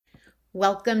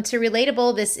Welcome to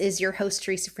Relatable. This is your host,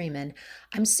 Teresa Freeman.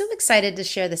 I'm so excited to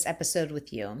share this episode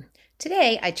with you.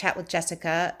 Today, I chat with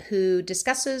Jessica, who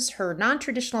discusses her non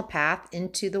traditional path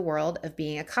into the world of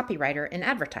being a copywriter in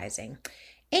advertising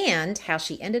and how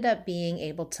she ended up being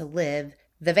able to live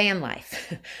the van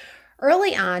life.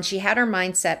 Early on, she had her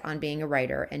mindset on being a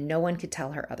writer, and no one could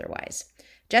tell her otherwise.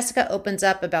 Jessica opens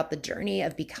up about the journey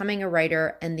of becoming a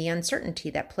writer and the uncertainty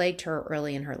that plagued her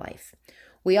early in her life.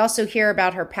 We also hear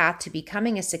about her path to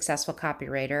becoming a successful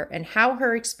copywriter and how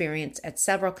her experience at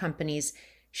several companies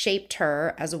shaped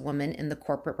her as a woman in the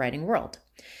corporate writing world.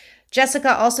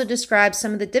 Jessica also describes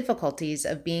some of the difficulties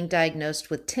of being diagnosed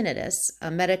with tinnitus,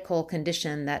 a medical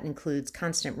condition that includes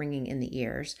constant ringing in the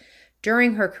ears,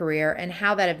 during her career and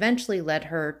how that eventually led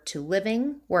her to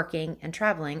living, working, and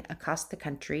traveling across the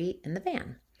country in the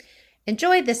van.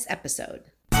 Enjoy this episode.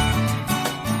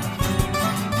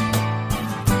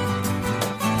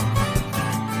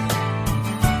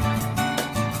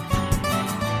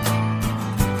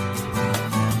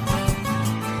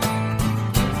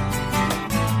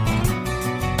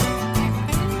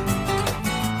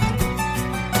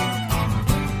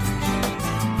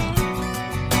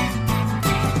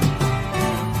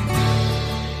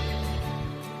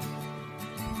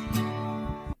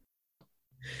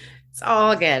 It's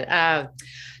all good.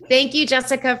 Thank you,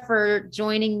 Jessica, for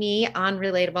joining me on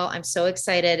Relatable. I'm so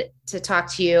excited to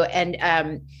talk to you.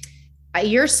 And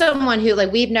you're someone who,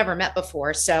 like, we've never met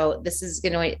before. So this is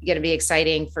going to be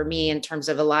exciting for me in terms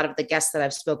of a lot of the guests that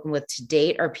I've spoken with to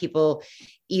date are people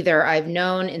either I've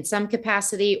known in some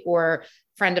capacity or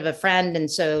friend of a friend.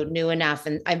 And so new enough.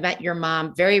 And I met your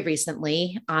mom very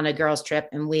recently on a girls trip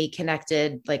and we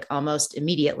connected like almost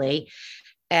immediately.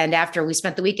 And after we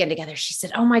spent the weekend together, she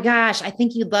said, "Oh my gosh, I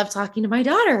think you'd love talking to my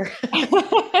daughter."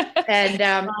 And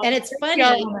it's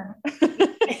funny,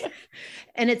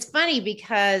 and it's funny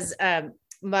because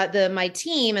my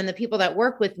team and the people that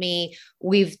work with me,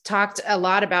 we've talked a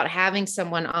lot about having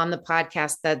someone on the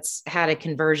podcast that's had a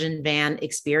conversion van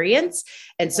experience,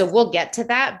 and so we'll get to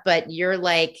that. But you're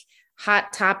like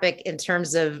hot topic in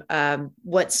terms of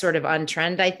what's sort of on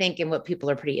trend, I think, and what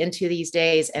people are pretty into these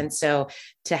days. And so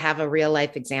to have a real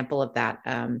life example of that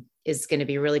is going to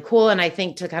be really cool. And I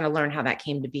think to kind of learn how that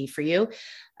came to be for you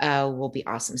will be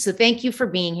awesome. So thank you for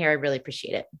being here. I really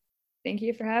appreciate it. Thank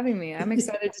you for having me. I'm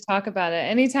excited to talk about it.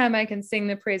 Anytime I can sing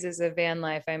the praises of van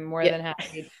life, I'm more than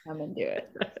happy to come and do it.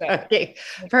 So, okay,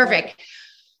 perfect.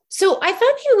 So I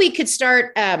thought maybe we could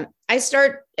start. I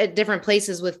start at different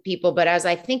places with people, but as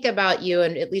I think about you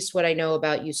and at least what I know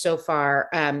about you so far,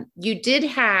 you did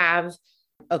have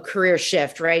a career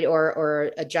shift, right?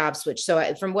 Or a job switch.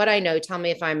 So from what I know, tell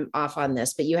me if I'm off on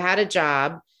this, but you had a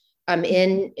job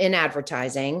in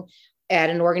advertising at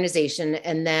an organization,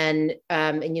 and then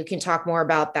and you can talk more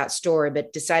about that story,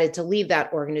 but decided to leave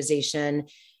that organization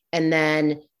and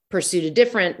then pursued a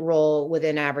different role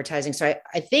within advertising. So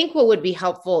I think what would be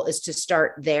helpful is to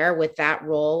start there with that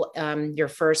role, your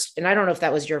first, and I don't know if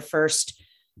that was your first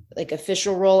like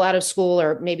official role out of school,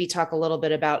 or maybe talk a little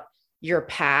bit about your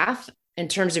path in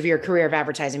terms of your career of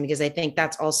advertising, because I think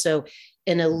that's also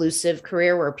an elusive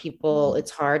career where people,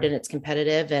 it's hard and it's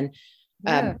competitive. And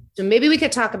so maybe we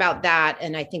could talk about that.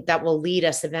 And I think that will lead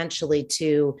us eventually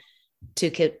to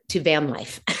van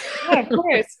life. Yeah, of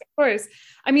course, of course.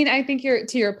 I mean, I think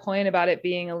to your point about it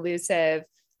being elusive,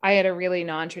 I had a really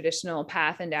non-traditional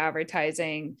path into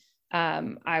advertising.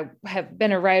 I have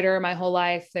been a writer my whole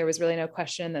life. There was really no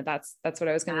question that that's what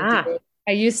I was going to do.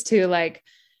 I used to like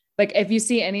if you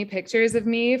see any pictures of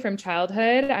me from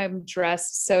childhood, I'm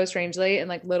dressed so strangely in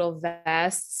like little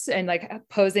vests and like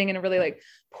posing in a really like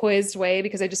poised way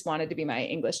because I just wanted to be my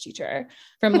English teacher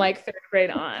from like third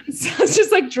grade on. So it's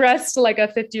just like dressed like a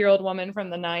 50-year-old woman from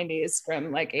the 90s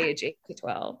from like age 8 to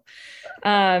 12.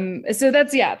 So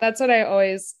that's what I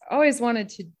always wanted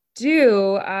to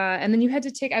do. And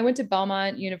then I went to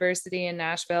Belmont University in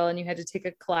Nashville, and you had to take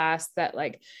a class that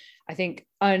like, I think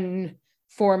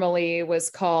formally was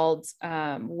called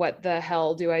What the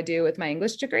Hell Do I Do with My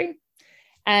English Degree?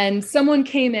 And someone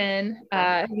came in,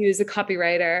 he was a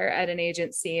copywriter at an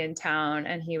agency in town,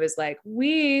 and he was like,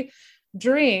 "We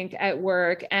drink at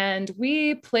work and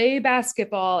we play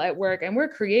basketball at work and we're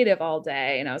creative all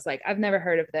day." And I was like, "I've never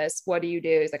heard of this. What do you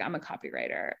do?" He's like, "I'm a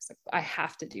copywriter." It's like, I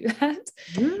have to do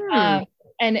that.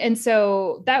 And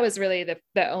so that was really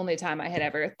the only time I had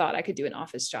ever thought I could do an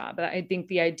office job. But I think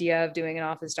the idea of doing an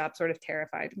office job sort of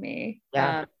terrified me,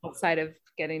 outside of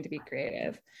getting to be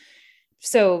creative.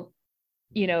 So,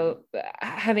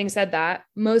 having said that,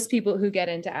 most people who get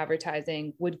into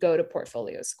advertising would go to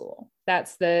portfolio school.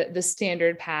 That's the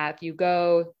standard path. You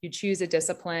choose a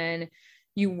discipline,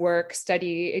 you work,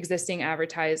 study existing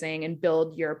advertising, and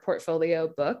build your portfolio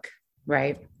book.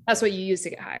 Right. That's what you use to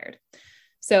get hired.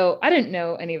 So I didn't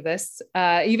know any of this.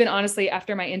 Even honestly,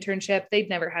 after my internship, they'd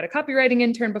never had a copywriting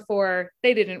intern before.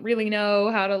 They didn't really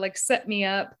know how to like set me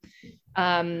up.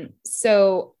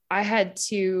 So I had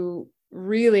to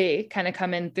really kind of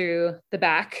come in through the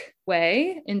back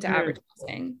way into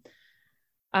advertising.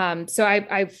 So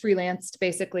I freelanced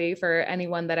basically for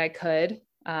anyone that I could,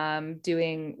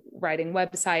 writing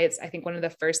websites. I think one of the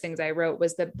first things I wrote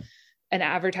was an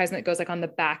advertisement that goes like on the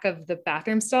back of the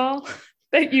bathroom stall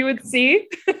that you would see.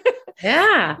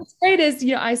 Yeah. What's great is,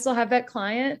 I still have that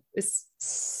client.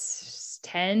 It's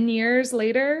 10 years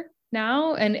later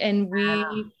now. And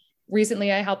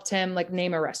recently I helped him like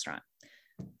name a restaurant.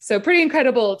 So pretty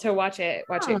incredible to watch it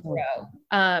grow.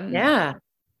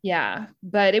 Yeah,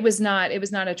 but it was not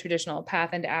a traditional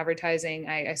path into advertising.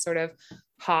 I sort of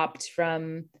hopped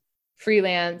from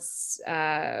freelance,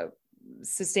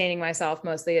 sustaining myself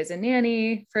mostly as a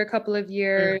nanny for a couple of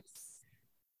years.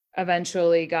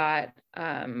 Eventually got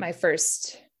my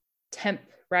first temp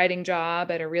writing job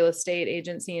at a real estate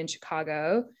agency in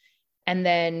Chicago, and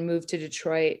then moved to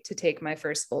Detroit to take my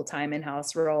first full-time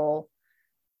in-house role.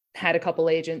 Had a couple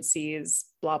agencies,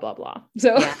 blah, blah, blah.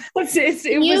 So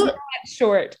it was not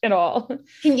short at all.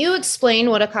 Can you explain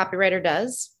what a copywriter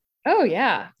does? Oh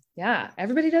yeah. Yeah.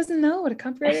 Everybody doesn't know what a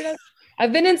copywriter does.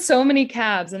 I've been in so many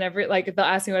cabs, and they'll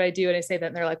ask me what I do. And I say that,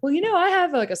 and they're like, well, I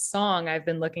have like a song I've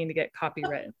been looking to get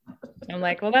copywritten. I'm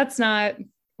like, well, that's not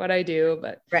what I do,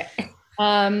 but right.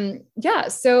 Yeah.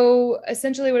 So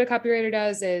essentially what a copywriter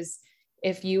does is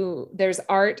there's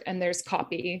art and there's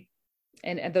copy.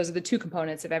 And those are the two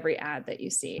components of every ad that you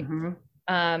see.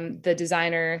 The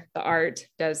designer, the art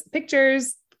does the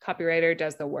pictures, copywriter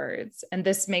does the words. And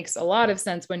this makes a lot of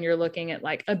sense when you're looking at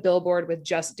like a billboard with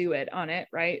 "Just Do It" on it,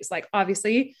 right? It's like,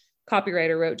 obviously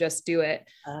copywriter wrote "Just Do It,"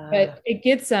 but it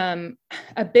gets a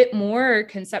bit more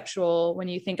conceptual when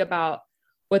you think about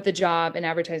what the job in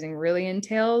advertising really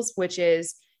entails, which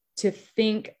is to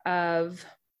think of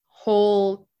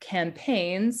whole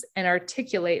campaigns and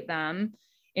articulate them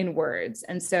in words.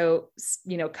 And so,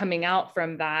 coming out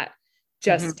from that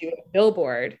 "Just Do It"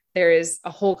 billboard, there is a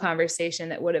whole conversation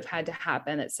that would have had to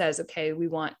happen that says, okay, we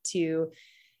want to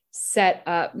set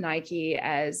up Nike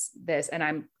as this, and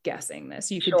I'm guessing this,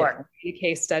 you could do a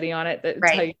case study on it that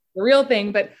tell you the real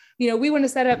thing, but we want to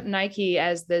set up Nike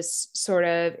as this sort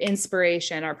of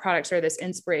inspiration. Our products are this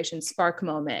inspiration spark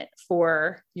moment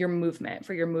for your movement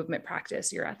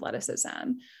practice, your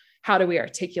athleticism. How do we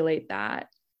articulate that?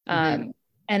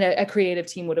 And a creative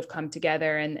team would have come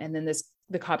together, and then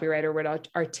the copywriter would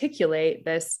articulate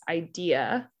this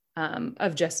idea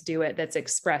of "Just Do It" that's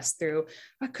expressed through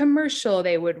a commercial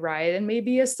they would write, and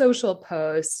maybe a social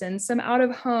post and some out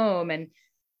of home. And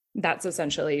that's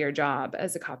essentially your job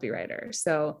as a copywriter.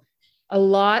 So a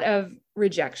lot of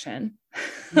rejection,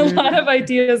 a lot of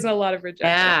ideas, and a lot of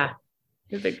rejection.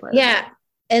 Yeah.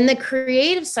 And the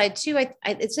creative side too,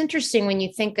 it's interesting when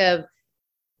you think of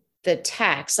the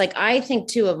text. Like, I think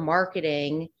too of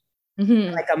marketing,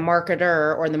 like a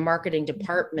marketer or the marketing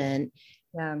department.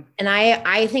 Yeah. And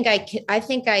I think I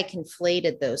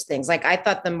conflated those things. Like, I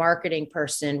thought the marketing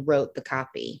person wrote the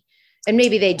copy, and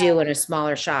maybe they do in a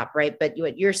smaller shop. Right. But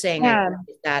what you're saying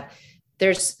is that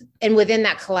and within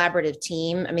that collaborative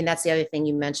team, I mean, that's the other thing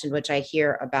you mentioned, which I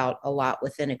hear about a lot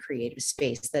within a creative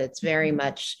space, that it's very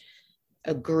much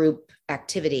a group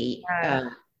activity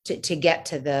to get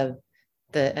to the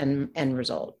end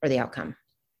result or the outcome.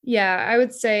 Yeah, I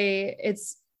would say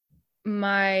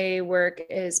my work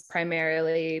is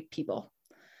primarily people.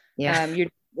 Yeah.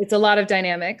 It's a lot of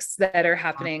dynamics that are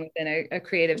happening within a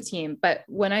creative team. But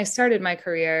when I started my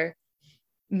career,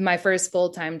 my first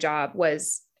full-time job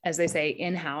was, as they say,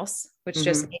 in-house, which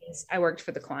just means I worked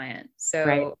for the client.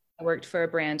 So I worked for a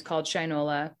brand called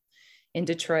Shinola in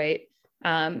Detroit.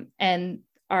 And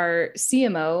our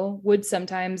CMO would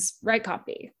sometimes write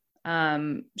copy.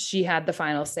 She had the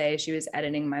final say. She was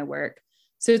editing my work.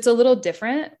 So it's a little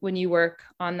different when you work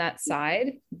on that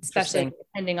side, especially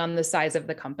depending on the size of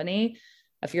the company.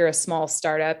 If you're a small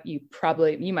startup, you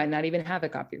might not even have a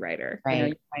copywriter.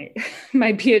 Right. You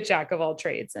might be a jack of all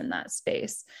trades in that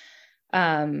space.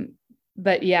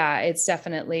 But yeah, it's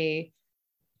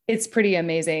pretty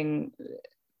amazing.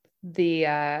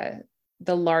 The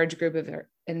large group of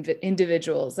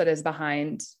individuals that is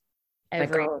behind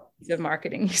every piece of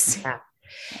marketing you see. Yeah.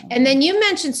 And then you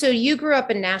mentioned, so you grew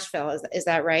up in Nashville, is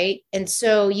that right? And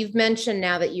so you've mentioned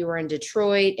now that you were in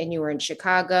Detroit and you were in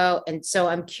Chicago. And so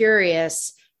I'm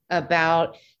curious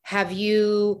about, have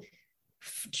you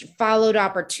followed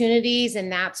opportunities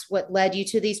and that's what led you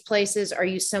to these places? Are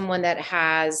you someone that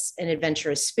has an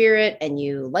adventurous spirit and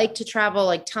you like to travel?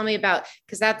 Like, tell me about,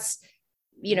 because that's,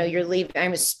 you're leaving, I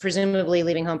was presumably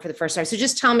leaving home for the first time. So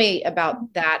just tell me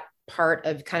about that part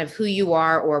of kind of who you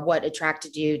are or what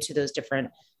attracted you to those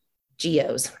different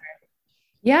geos.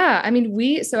 Yeah. I mean,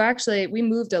 we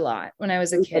moved a lot when I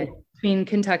was a kid between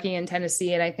Kentucky and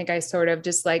Tennessee. And I think I sort of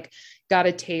just like got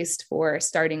a taste for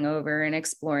starting over and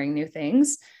exploring new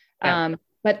things. Yeah.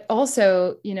 But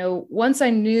also, once I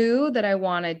knew that I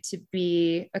wanted to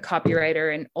be a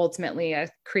copywriter and ultimately a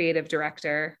creative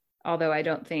director, although I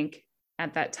don't think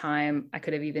at that time I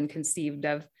could have even conceived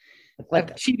of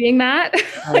achieving that.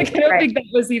 Like, I don't think that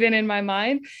was even in my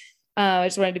mind. I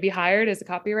just wanted to be hired as a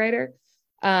copywriter.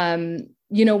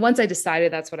 Once I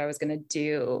decided that's what I was going to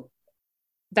do,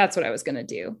 that's what I was going to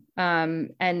do.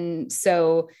 And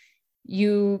so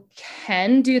you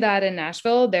can do that in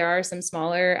Nashville. There are some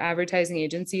smaller advertising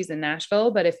agencies in Nashville,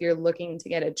 but if you're looking to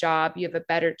get a job, you have a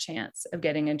better chance of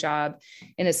getting a job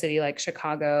in a city like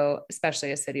Chicago,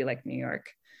 especially a city like New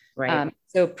York. Right.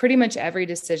 So pretty much every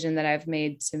decision that I've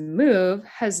made to move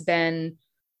has been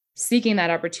seeking that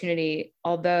opportunity,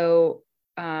 although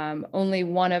only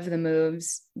one of the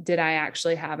moves did I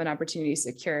actually have an opportunity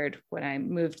secured when I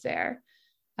moved there.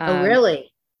 Oh,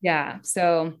 really? Yeah.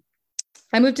 So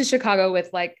I moved to Chicago with,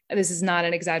 like, this is not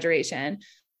an exaggeration,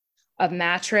 a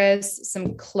mattress,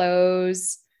 some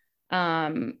clothes,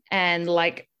 and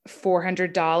like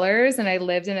 $400. And I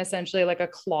lived in essentially like a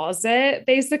closet,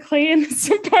 basically, in this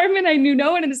apartment. I knew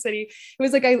no one in the city. It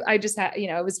was like, I just had,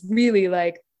 it was really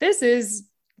like, this is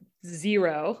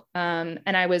zero. And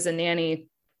I was a nanny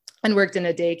and worked in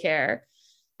a daycare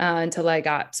until I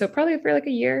got, so probably for like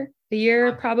a year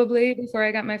probably before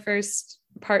I got my first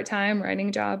part-time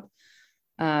writing job.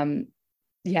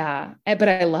 Yeah, but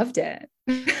I loved it.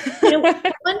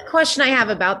 One question I have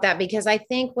about that, because I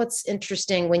think what's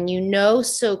interesting when you know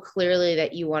so clearly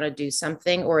that you want to do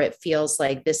something, or it feels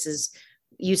like this is,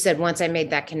 you said, once I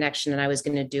made that connection and I was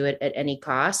going to do it at any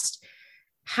cost.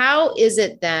 How is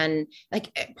it then,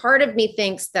 like, part of me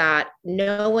thinks that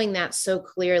knowing that so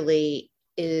clearly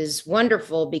is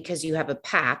wonderful because you have a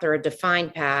path or a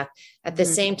defined path. At the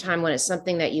same time, when it's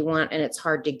something that you want and it's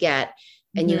hard to get,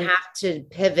 and you have to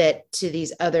pivot to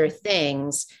these other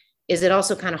things, is it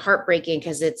also kind of heartbreaking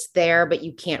because it's there, but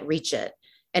you can't reach it?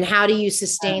 And how do you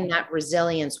sustain that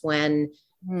resilience when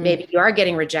maybe you are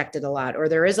getting rejected a lot, or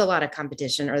there is a lot of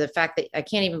competition, or the fact that I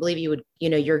can't even believe you would,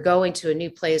 you're going to a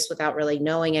new place without really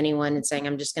knowing anyone and saying,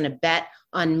 I'm just going to bet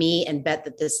on me and bet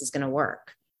that this is going to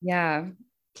work. Yeah.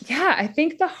 Yeah. I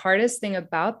think the hardest thing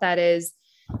about that is,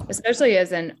 especially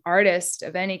as an artist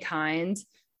of any kind,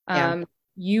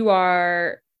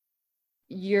 you're,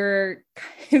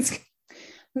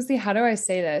 let's see, how do I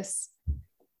say this?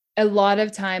 A lot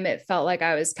of time it felt like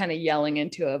I was kind of yelling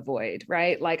into a void,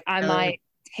 right? Like I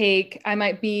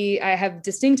have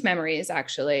distinct memories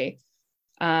actually,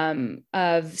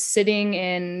 of sitting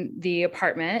in the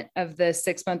apartment of the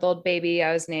 6-month-old baby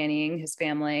I was nannying, his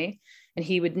family, and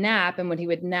he would nap. And when he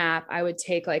would nap, I would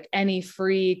take like any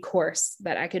free course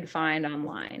that I could find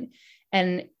online.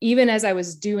 And even as I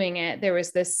was doing it, there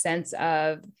was this sense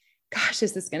of, gosh,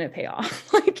 is this going to pay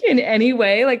off? Like in any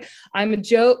way? Like I'm a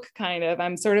joke, kind of.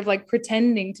 I'm sort of like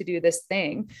pretending to do this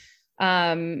thing.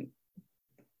 And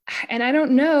I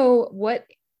don't know what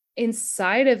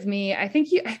inside of me, I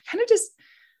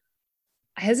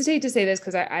hesitate to say this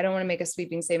because I don't want to make a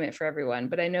sweeping statement for everyone,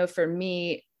 but I know for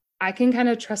me, I can kind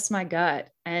of trust my gut,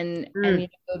 and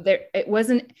it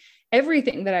wasn't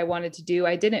everything that I wanted to do.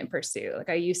 I didn't pursue. Like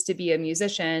I used to be a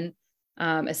musician,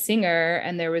 a singer,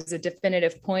 and there was a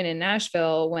definitive point in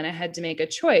Nashville when I had to make a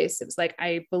choice. It was like,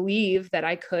 I believe that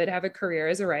I could have a career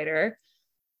as a writer.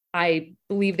 I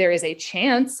believe there is a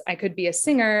chance I could be a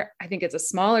singer. I think it's a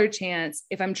smaller chance.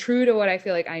 If I'm true to what I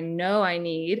feel like I know I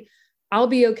need, I'll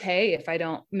be okay if I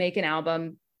don't make an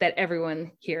album that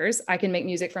everyone hears. I can make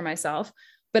music for myself,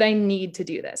 but I need to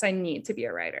do this. I need to be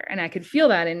a writer. And I could feel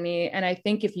that in me. And I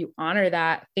think if you honor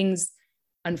that, things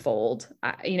unfold.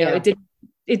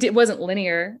 It wasn't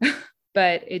linear,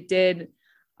 but it did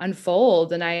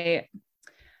unfold. And I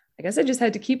guess I just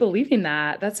had to keep believing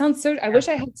that. That sounds so, I wish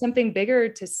I had something bigger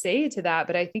to say to that,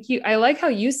 but I think I like how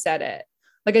you said it.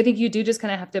 Like, I think you do just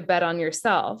kind of have to bet on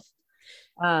yourself.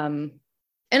 And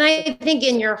I think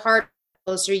in your heart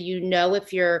closer,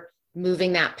 if you're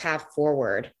moving that path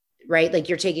forward, right? Like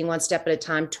you're taking one step at a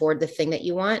time toward the thing that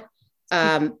you want.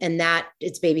 And that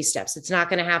it's baby steps. It's not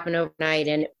going to happen overnight.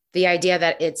 And the idea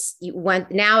that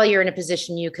now you're in a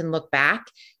position you can look back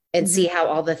and see how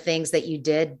all the things that you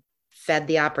did fed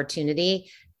the opportunity.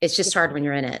 It's just hard when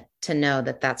you're in it. to know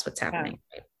that that's what's happening.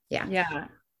 Yeah. Yeah.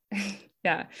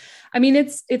 Yeah. I mean,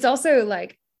 it's also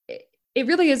like, it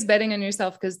really is betting on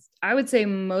yourself, because I would say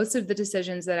most of the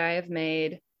decisions that I have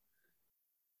made,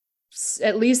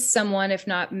 at least someone, if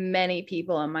not many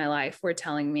people in my life were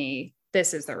telling me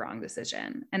this is the wrong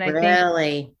decision. And I think, I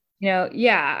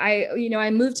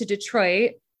moved to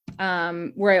Detroit,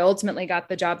 where I ultimately got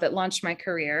the job that launched my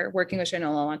career. Working with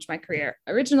Shinola launched my career.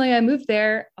 Originally, I moved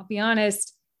there, I'll be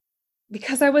honest,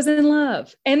 because I was in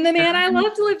love. And the man I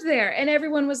loved lived there. And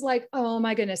everyone was like, oh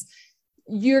my goodness,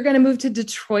 you're going to move to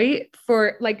Detroit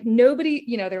for like nobody,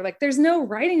 they're like, there's no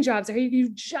writing jobs there. You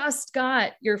just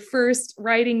got your first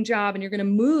writing job and you're going to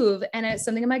move. And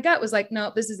something in my gut was like,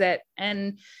 no, this is it.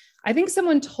 And I think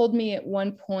someone told me at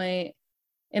one point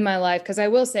in my life, because I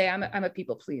will say I'm a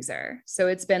people pleaser. So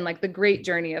it's been like the great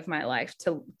journey of my life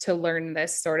to learn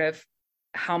this sort of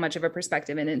how much of a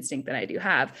perspective and instinct that I do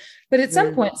have. But at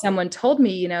some point, someone told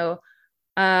me,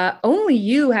 only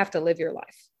you have to live your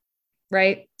life.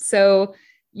 Right. So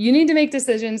you need to make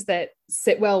decisions that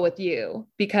sit well with you,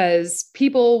 because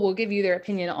people will give you their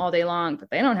opinion all day long, but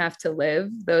they don't have to live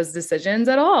those decisions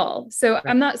at all. So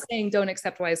I'm not saying don't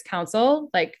accept wise counsel.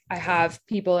 Like, I have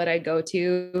people that I go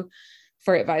to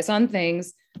for advice on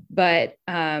things, but,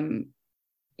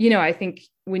 I think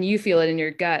when you feel it in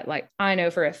your gut, like, I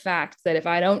know for a fact that if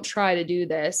I don't try to do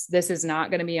this, this is not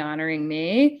going to be honoring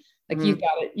me. Like,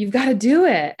 you've got to do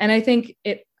it. And I think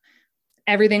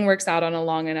everything works out on a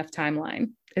long enough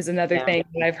timeline is another thing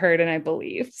that I've heard and I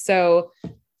believe. So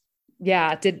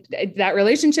that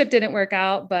relationship didn't work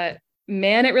out, but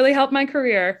man, it really helped my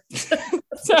career.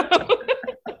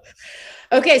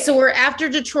 Okay. So we're after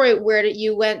Detroit.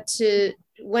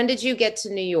 When did you get to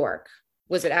New York?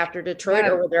 Was it after Detroit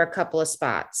or were there a couple of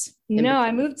spots? No,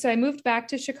 I moved back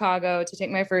to Chicago to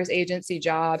take my first agency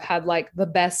job, had like the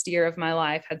best year of my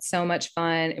life, had so much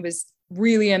fun. It was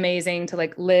really amazing to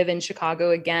like live in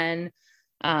Chicago again.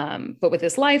 But with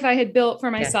this life I had built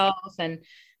for myself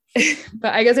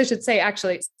but I guess I should say,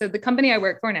 actually, so the company I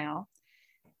work for now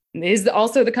is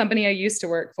also the company I used to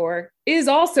work for, is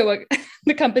also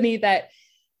the company that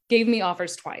gave me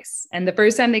offers twice. And the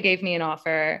first time they gave me an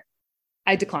offer,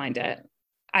 I declined it.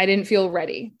 I didn't feel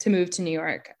ready to move to New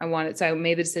York. So I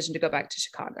made the decision to go back to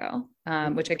Chicago,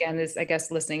 which again is, I guess,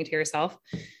 listening to yourself.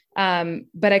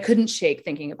 But I couldn't shake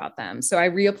thinking about them. So I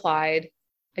reapplied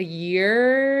a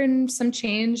year and some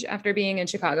change after being in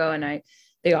Chicago, and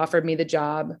they offered me the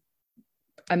job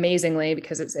amazingly,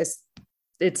 because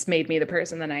it's made me the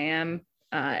person that I am,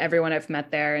 everyone I've met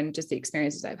there and just the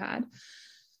experiences I've had.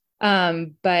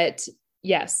 But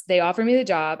yes, they offered me the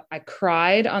job. I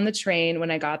cried on the train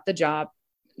when I got the job,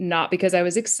 not because I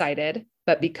was excited,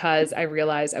 but because I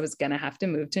realized I was going to have to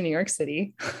move to New York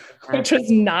City, which was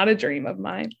not a dream of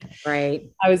mine. Right.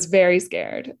 I was very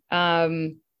scared.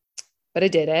 But I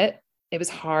did it. It was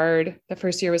hard. The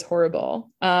first year was horrible.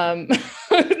 Not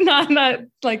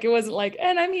like, it wasn't like,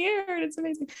 and I'm here and it's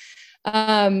amazing.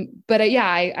 But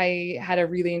I had a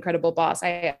really incredible boss.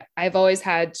 I've always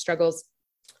had struggles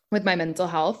with my mental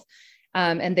health.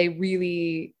 And they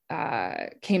really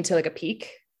came to like a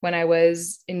peak when I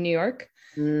was in New York.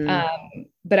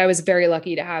 But I was very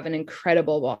lucky to have an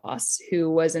incredible boss who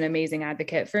was an amazing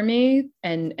advocate for me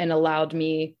and allowed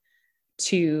me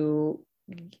to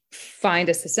find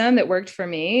a system that worked for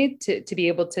me to be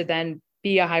able to then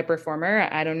be a high performer.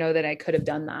 I don't know that I could have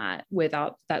done that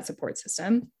without that support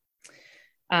system.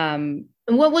 And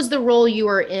what was the role you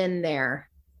were in there?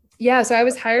 Yeah. So I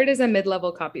was hired as a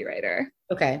mid-level copywriter.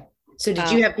 Okay. So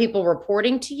did you have people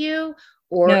reporting to you,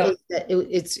 or no.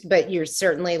 but you're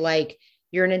certainly like,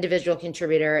 you're an individual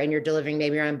contributor and you're delivering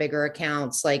maybe on bigger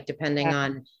accounts, like depending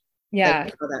on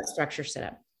like, how that structure set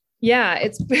up. Yeah.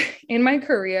 It's in my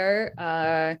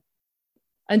career,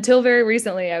 until very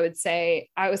recently, I would say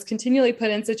I was continually put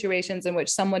in situations in which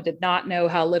someone did not know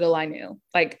how little I knew.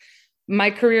 Like, my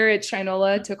career at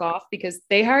Shinola took off because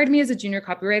they hired me as a junior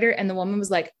copywriter. And the woman was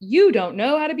like, you don't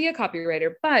know how to be a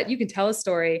copywriter, but you can tell a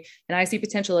story and I see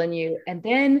potential in you. And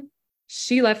then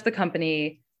she left the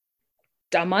company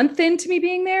a month into me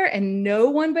being there, and no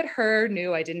one but her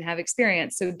knew I didn't have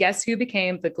experience. So guess who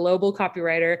became the global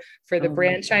copywriter for the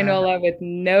brand Shinola, with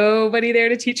nobody there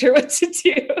to teach her what to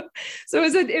do. So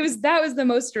that was the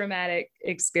most dramatic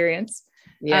experience.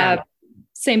 Yeah.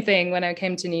 Same thing when I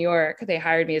came to New York, they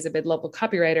hired me as a mid-level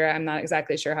copywriter. I'm not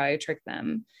exactly sure how I tricked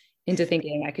them into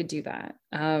thinking I could do that.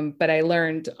 But I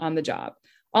learned on the job.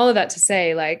 All of that to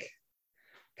say, like,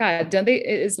 God,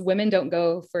 women don't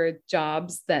go for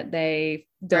jobs that they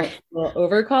don't feel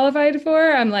overqualified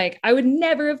for. I'm like, I would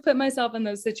never have put myself in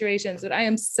those situations, but I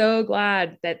am so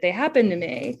glad that they happened to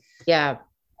me. Yeah.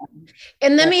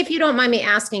 And let me, if you don't mind me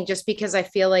asking, just because I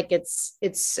feel like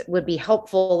it's would be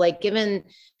helpful, like given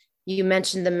you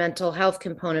mentioned the mental health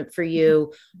component for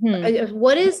you,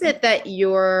 what is it that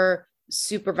your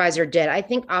supervisor did? I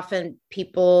think often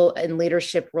people in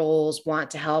leadership roles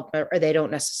want to help, or they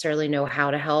don't necessarily know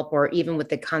how to help, or even with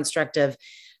the construct of,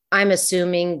 I'm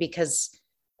assuming because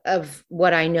of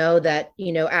what I know that,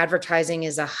 advertising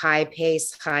is a high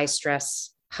pace, high stress,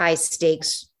 high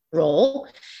stakes role.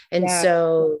 And Yeah.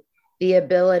 so the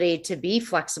ability to be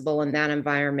flexible in that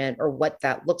environment or what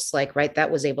that looks like, right?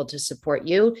 That was able to support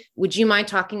you. Would you mind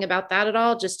talking about that at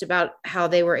all? Just about how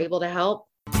they were able to help?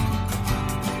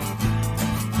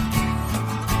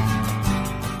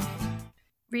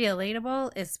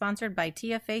 Relatable is sponsored by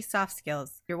TFA Soft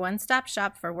Skills, your one-stop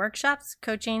shop for workshops,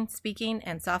 coaching, speaking,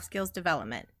 and soft skills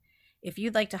development. If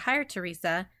you'd like to hire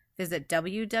Teresa, visit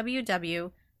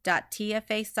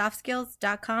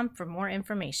www.tfasoftskills.com for more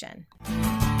information.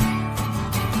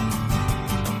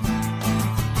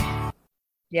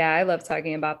 Yeah, I love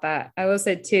talking about that. I will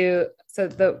say too,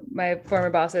 so my former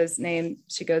boss's name,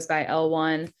 she goes by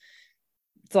L1.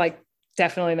 It's like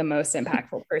definitely the most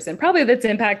impactful person, probably that's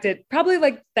impacted, probably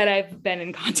like that I've been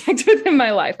in contact with in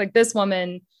my life. Like this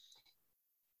woman,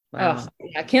 Wow.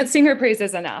 I can't sing her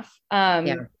praises enough.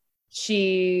 Yeah.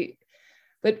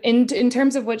 But in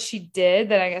terms of what she did,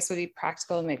 that I guess would be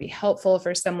practical and maybe helpful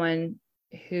for someone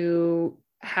who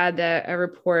had a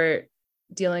report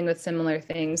dealing with similar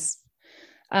things.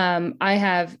 I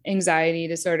have anxiety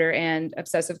disorder and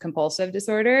obsessive compulsive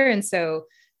disorder. And so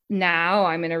now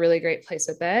I'm in a really great place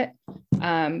with it.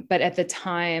 But at the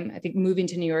time, I think moving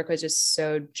to New York was just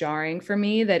so jarring for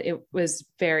me that it was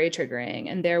very triggering.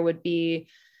 And there would be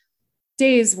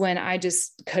days when I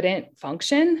just couldn't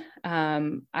function.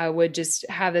 I would just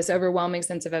have this overwhelming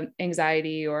sense of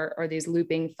anxiety or these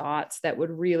looping thoughts that would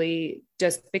really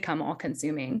just become all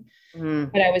consuming.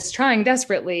 But I was trying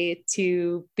desperately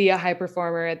to be a high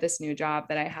performer at this new job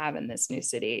that I have in this new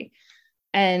city.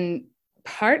 And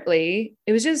partly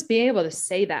it was just being able to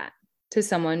say that to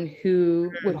someone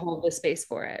who would hold the space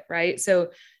for it. Right. So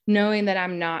knowing that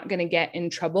I'm not going to get in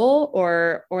trouble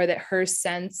or that her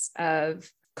sense of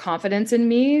confidence in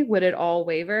me would at all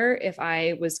waver if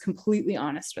I was completely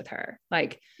honest with her.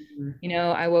 Like,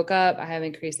 I woke up, I have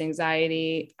increased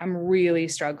anxiety. I'm really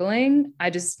struggling. I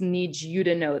just need you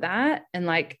to know that. And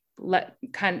like,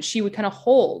 she would kind of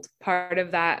hold part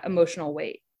of that emotional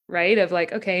weight, right? Of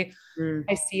like, okay,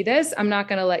 I see this, I'm not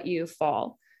going to let you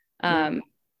fall.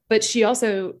 But she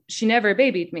never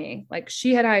babied me. Like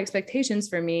she had high expectations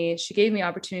for me. She gave me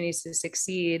opportunities to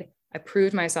succeed. I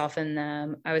proved myself in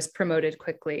them. I was promoted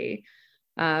quickly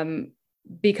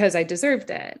because I deserved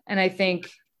it. And I think,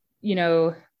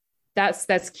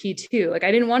 that's key too. Like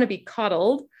I didn't want to be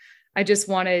coddled. I just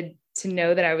wanted to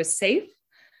know that I was safe.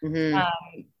 I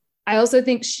also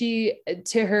think she,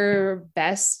 to her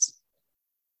best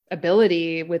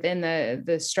ability within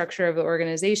the structure of the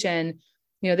organization,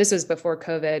 this was before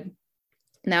COVID.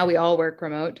 Now we all work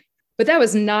remote. But that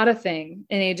was not a thing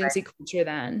in agency culture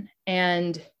then.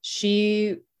 And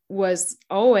she was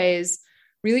always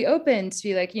really open to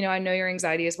be like, I know your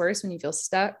anxiety is worse when you feel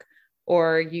stuck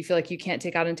or you feel like you can't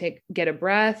take out and get a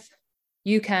breath.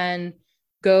 You can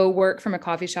go work from a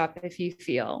coffee shop if you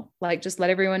feel like, just let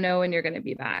everyone know when you're going to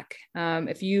be back.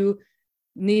 If you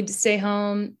need to stay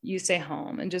home, you stay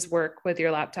home and just work with your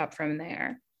laptop from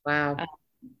there. Wow.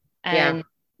 And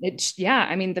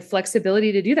the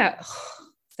flexibility to do that.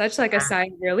 Such like a sigh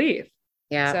of relief.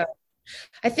 Yeah. So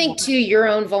I think too, your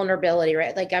own vulnerability,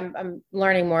 right? Like I'm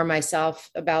learning more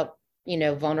myself about,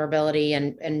 vulnerability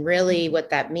and really what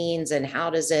that means and how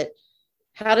does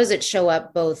it show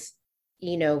up both,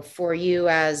 for you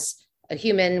as a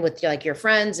human with like your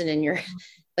friends and in your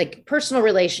like personal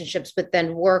relationships, but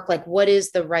then work, like what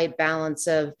is the right balance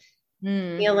of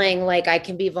feeling like I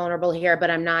can be vulnerable here,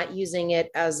 but I'm not using it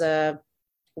as I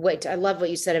love what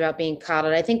you said about being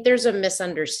coddled. I think there's a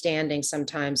misunderstanding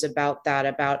sometimes about that,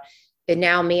 about and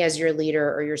now me as your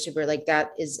leader or your super, like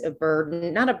that is a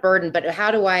burden, not a burden, but how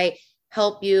do I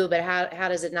help you? But how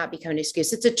does it not become an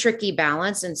excuse? It's a tricky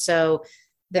balance. And so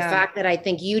the fact that I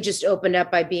think you just opened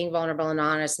up by being vulnerable and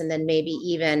honest, and then maybe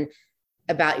even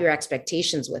about your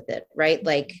expectations with it, right?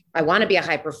 Like, I want to be a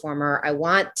high performer. I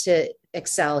want to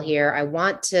excel here. I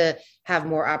want to have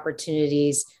more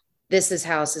opportunities. This is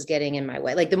how this is getting in my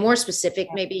way. Like the more specific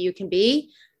maybe you can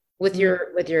be with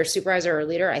your supervisor or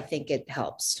leader, I think it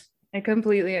helps. I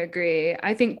completely agree.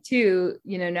 I think too,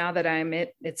 now that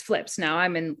it's flipped. Now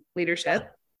I'm in leadership.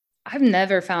 I've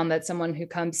never found that someone who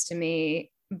comes to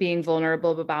me being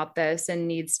vulnerable about this and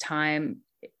needs time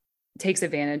takes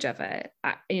advantage of it.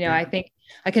 I think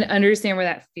I can understand where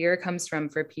that fear comes from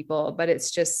for people, but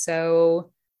it's just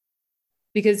so,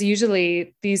 because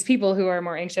usually these people who are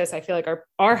more anxious, I feel like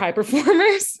are high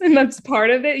performers, and that's part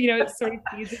of it. It sort of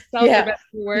feeds itself for better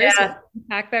or worse. Yeah.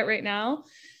 Unpack that right now.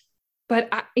 But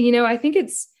I think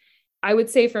I would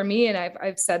say for me, and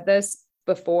I've said this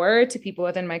before to people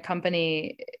within my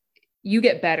company, you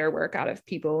get better work out of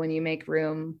people when you make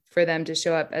room for them to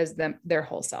show up as their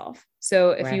whole self.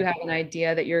 So if you have an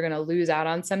idea that you're going to lose out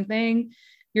on something,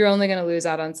 you're only going to lose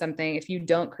out on something if you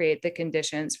don't create the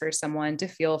conditions for someone to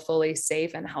feel fully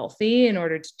safe and healthy in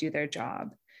order to do their job.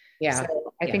 Yeah.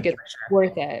 So I think it's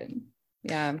worth it.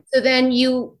 Yeah. So then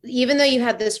even though you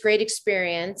had this great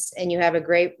experience and you have a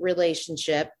great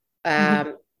relationship,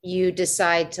 you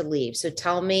decide to leave. So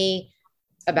tell me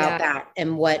about that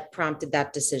and what prompted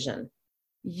that decision.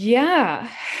 Yeah.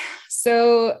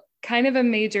 So kind of a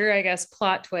major, I guess,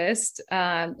 plot twist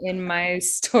in my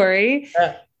story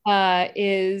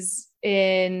is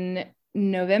in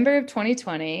November of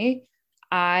 2020,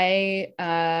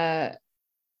 I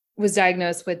was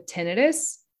diagnosed with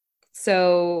tinnitus.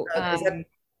 So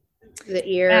the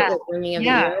ear, the ringing of the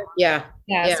ear.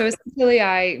 Yeah. So essentially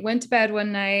I went to bed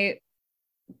one night,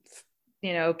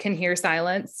 can hear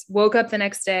silence, woke up the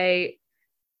next day,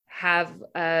 have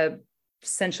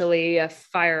essentially a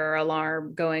fire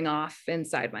alarm going off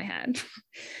inside my head.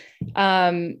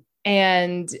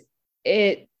 And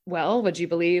would you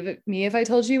believe me if I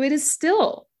told you it is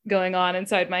still going on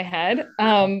inside my head?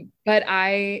 But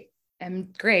I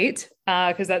am great,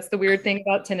 because that's the weird thing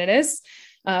about tinnitus.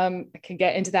 I can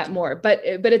get into that more, but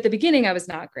at the beginning I was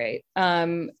not great.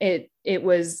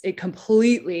 It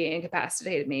completely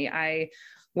incapacitated me. I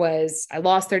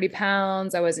lost 30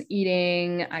 pounds. I wasn't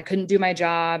eating. I couldn't do my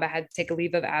job. I had to take a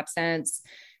leave of absence.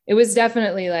 It was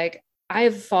definitely like,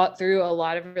 I've fought through a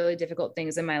lot of really difficult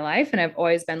things in my life. And I've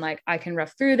always been like, I can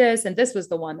rough through this. And this was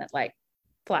the one that like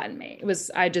flattened me.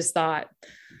 I just thought,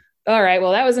 all right,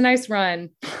 well, that was a nice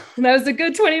run. That was a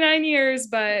good 29 years,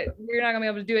 but we're not gonna be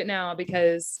able to do it now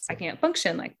because I can't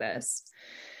function like this.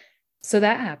 So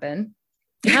that happened.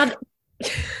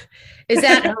 Is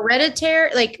that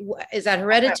hereditary? Is that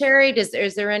hereditary?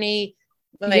 Is there any,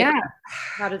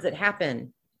 how does it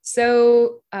happen?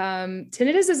 So,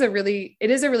 tinnitus is a really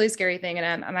scary thing.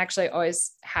 And I'm actually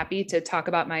always happy to talk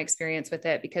about my experience with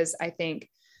it, because I think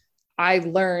I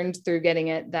learned through getting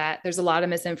it that there's a lot of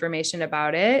misinformation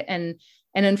about it. And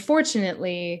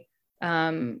unfortunately,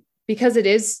 because it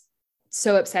is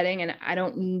so upsetting, and I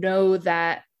don't know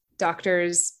that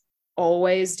doctors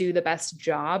always do the best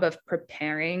job of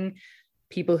preparing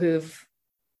people who've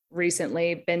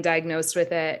recently been diagnosed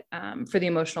with it, for the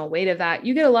emotional weight of that.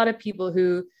 You get a lot of people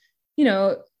who,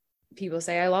 people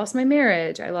say, I lost my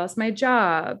marriage, I lost my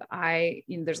job.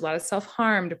 There's a lot of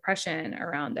self-harm, depression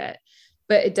around it,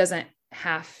 but it doesn't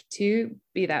have to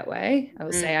be that way. I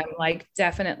would say I'm like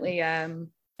definitely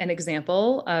an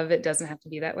example of it doesn't have to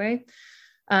be that way.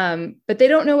 But they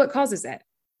don't know what causes it.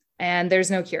 And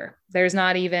there's no cure. There's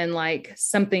not even like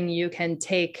something you can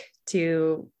take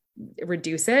to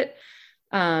reduce it.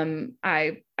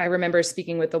 I remember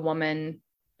speaking with a woman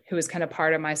who was kind of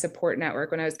part of my support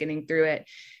network when I was getting through it.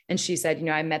 And she said,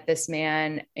 I met this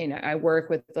man, I work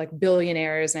with like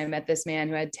billionaires, and I met this man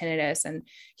who had tinnitus, and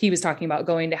he was talking about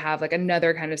going to have like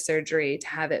another kind of surgery to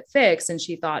have it fixed. And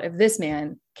she thought, if this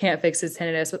man can't fix his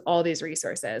tinnitus with all these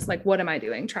resources, like, what am I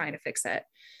doing trying to fix it?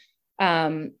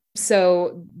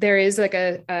 So there is like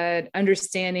a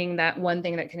understanding that one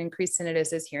thing that can increase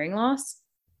tinnitus is hearing loss.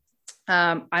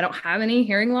 I don't have any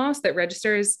hearing loss that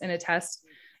registers in a test.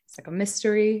 It's like a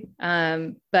mystery.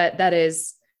 But that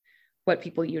is what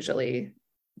people usually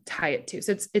tie it to.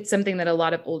 So it's something that a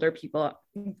lot of older people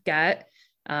get.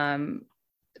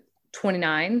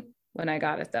 29 when I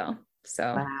got it though.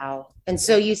 So. Wow. And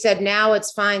so you said now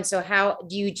it's fine. So how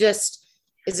do you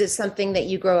is it something that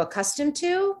you grow accustomed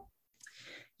to?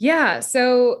 Yeah.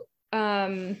 So,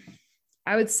 I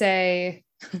would say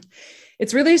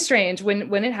it's really strange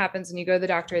when it happens and you go to the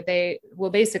doctor, they will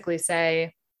basically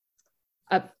say,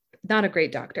 not a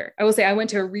great doctor. I will say I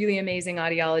went to a really amazing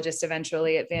audiologist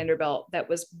eventually at Vanderbilt that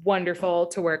was wonderful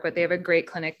to work with. They have a great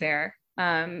clinic there.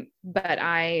 But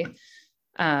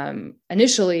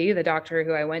initially the doctor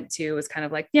who I went to was kind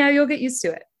of like, yeah, you'll get used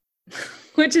to it,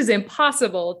 which is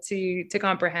impossible to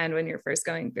comprehend when you're first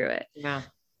going through it. Yeah.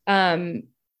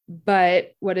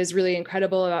 But what is really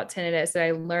incredible about tinnitus that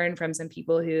I learned from some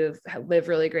people who've lived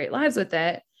really great lives with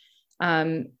it,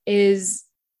 is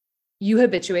you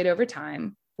habituate over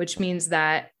time, which means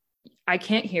that I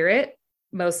can't hear it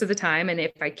most of the time. And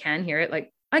if I can hear it,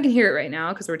 like I can hear it right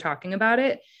now because we're talking about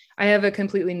it, I have a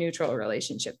completely neutral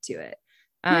relationship to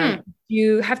it.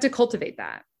 You have to cultivate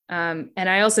that. And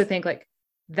I also think like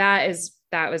that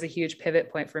was a huge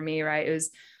pivot point for me, right? It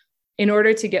was, in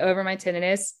order to get over my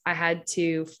tinnitus, I had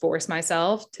to force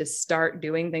myself to start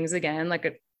doing things again, like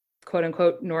a quote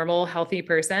unquote normal, healthy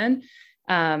person.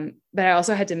 But I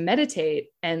also had to meditate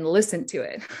and listen to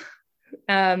it.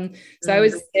 So I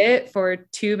would sit for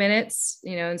 2 minutes,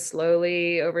 and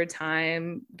slowly over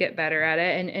time get better at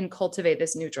it and cultivate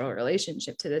this neutral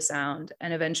relationship to the sound.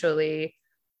 And eventually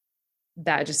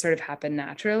that just sort of happened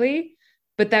naturally,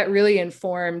 but that really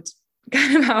informed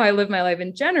kind of how I live my life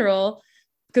in general.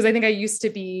 Because I think I used to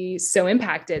be so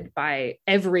impacted by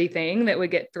everything that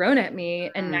would get thrown at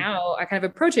me. And now I kind of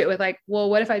approach it with like, well,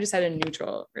 what if I just had a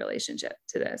neutral relationship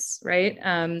to this? Right.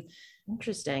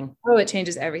 Interesting. Oh, it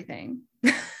changes everything.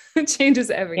 It changes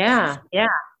everything. Yeah. Yeah.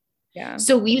 Yeah.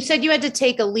 So you said you had to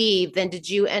take a leave. Then did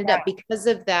you end up, because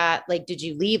of that, like, did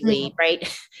you leave, right?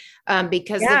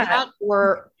 Because of that,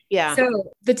 or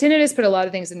So the tinnitus put a lot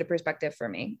of things into perspective for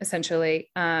me, essentially.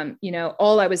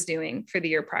 All I was doing for the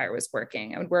year prior was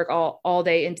working. I would work all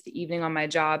day into the evening on my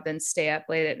job, then stay up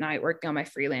late at night working on my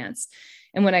freelance.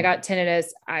 And when I got tinnitus,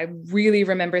 I really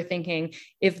remember thinking,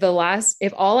 if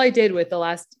all I did with the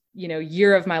last,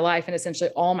 year of my life and essentially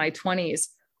all my 20s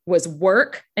was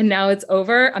work and now it's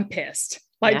over, I'm pissed.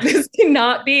 Like this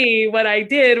cannot be what I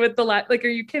did with like, are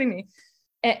you kidding me?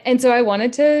 And so I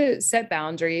wanted to set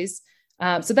boundaries.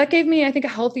 So that gave me, I think, a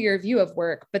healthier view of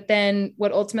work. But then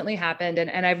what ultimately happened,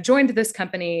 and I've joined this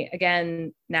company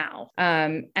again now.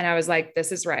 And I was like,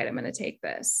 this is right. I'm going to take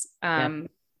this.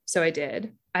 So I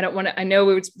did. I know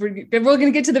we're going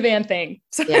to get to the van thing.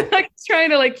 So I'm like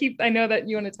trying to I know that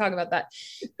you want to talk about that,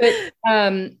 but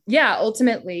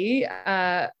ultimately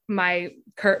my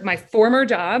current former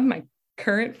job.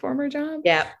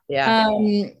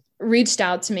 Reached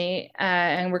out to me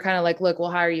and we're kind of like, look, we'll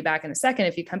hire you back in a second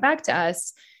if you come back to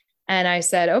us. And I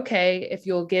said, okay, if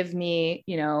you'll give me,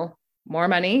 more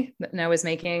money than I was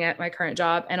making at my current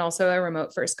job and also a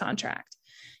remote first contract.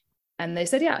 And they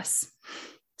said yes.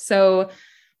 So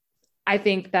I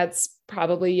think that's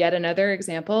probably yet another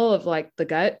example of like the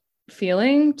gut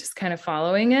feeling, just kind of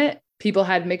following it. People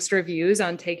had mixed reviews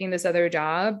on taking this other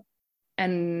job.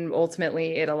 And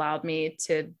ultimately it allowed me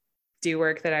to do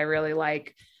work that I really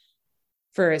like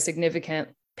for a significant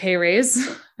pay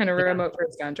raise and a remote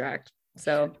first contract.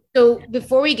 So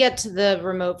before we get to the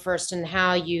remote first and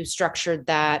how you structured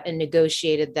that and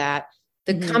negotiated that,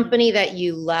 the company that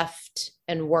you left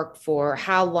and worked for,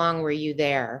 how long were you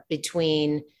there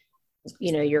between,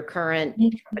 your current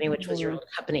company, which was your own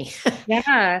company?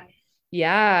 Like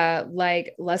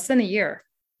less than a year.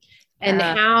 And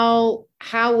how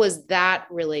was that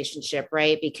relationship,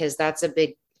 right? Because that's a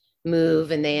big move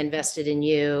and they invested in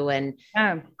you. And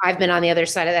I've been on the other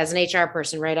side as an HR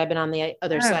person, right? I've been on the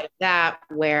other side of that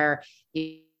where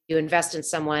you invest in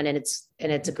someone and it's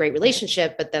a great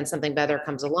relationship, but then something better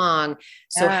comes along.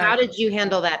 So how did you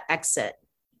handle that exit?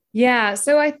 Yeah.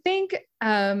 So I think,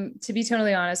 to be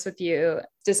totally honest with you,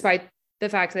 despite the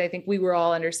fact that I think we were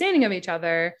all understanding of each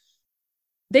other,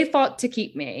 they fought to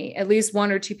keep me. At least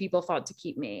one or two people fought to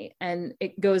keep me. And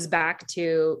it goes back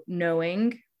to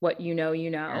knowing what you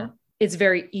know. It's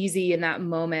very easy in that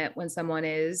moment when someone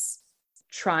is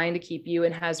trying to keep you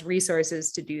and has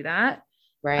resources to do that,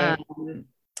 right?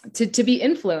 To be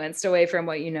influenced away from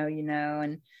what you know.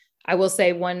 And I will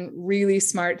say one really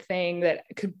smart thing that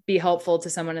could be helpful to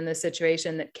someone in this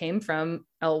situation that came from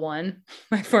L1,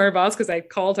 my former boss, because I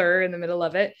called her in the middle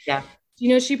of it. Yeah.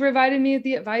 She provided me with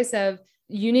the advice of,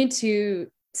 you need to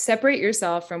separate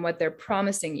yourself from what they're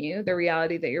promising you, the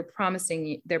reality that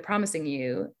they're promising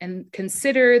you, and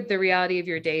consider the reality of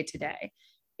your day to day.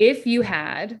 If you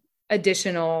had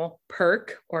additional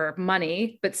perk or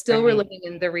money, but still were living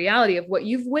in the reality of what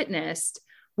you've witnessed,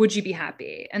 would you be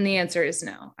happy? And the answer is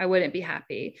no, I wouldn't be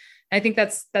happy. I think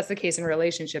that's the case in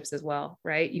relationships as well,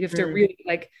 right? You have to really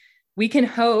we can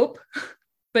hope,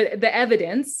 but the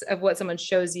evidence of what someone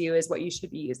shows you is what you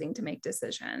should be using to make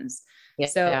decisions.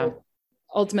 So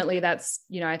ultimately that's,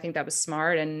 I think that was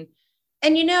smart. And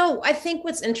I think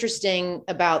what's interesting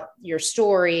about your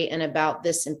story and about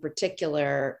this in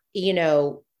particular,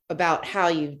 about how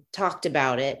you talked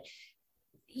about it,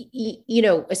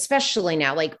 especially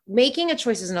now, like making a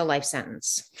choice isn't a life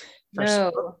sentence.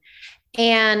 No.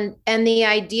 And the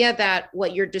idea that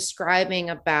what you're describing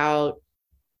about,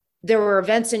 there were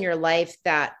events in your life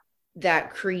that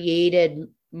created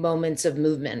moments of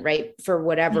movement, right? For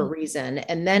whatever reason.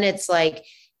 And then it's like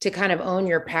to kind of own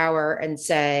your power and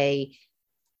say,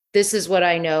 this is what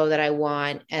I know that I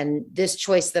want. And this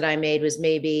choice that I made was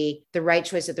maybe the right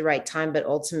choice at the right time, but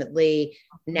ultimately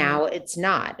now it's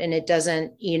not. And it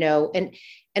doesn't,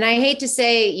 and I hate to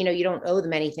say, you don't owe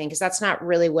them anything, because that's not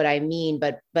really what I mean,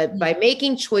 but by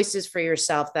making choices for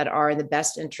yourself that are in the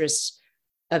best interest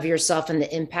of yourself and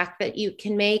the impact that you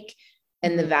can make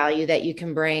and the value that you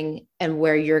can bring and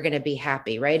where you're going to be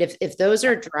happy, right? If those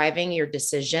are driving your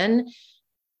decision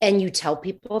and you tell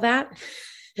people that,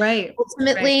 right,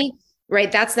 ultimately,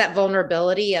 right, that's that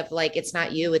vulnerability of like, it's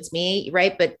not you, it's me,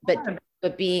 right? But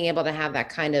being able to have that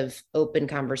kind of open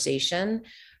conversation.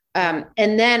 And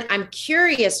then I'm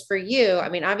curious for you, I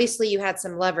mean, obviously you had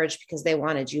some leverage because they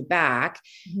wanted you back.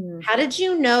 How did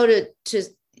you know to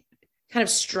kind of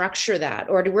structure that,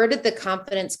 or where did the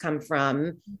confidence come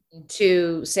from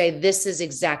to say, this is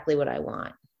exactly what I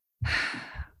want?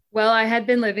 Well, I had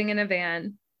been living in a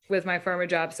van with my former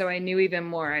job, so I knew even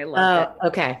more. I loved it.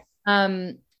 Okay.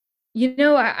 I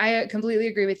completely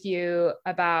agree with you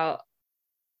about,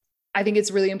 I think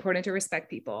it's really important to respect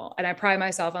people. And I pride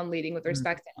myself on leading with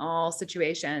respect in all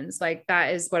situations. Like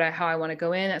that is how I want to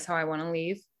go in. That's how I want to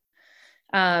leave.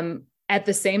 At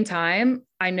the same time,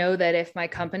 I know that if my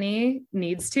company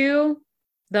needs to,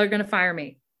 they're going to fire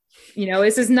me.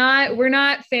 We're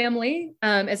not family.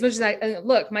 As much as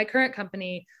look, my current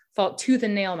company fought tooth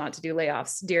and nail not to do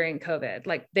layoffs during COVID.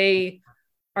 Like they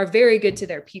are very good to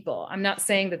their people. I'm not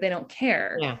saying that they don't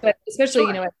care, but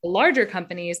especially, at the larger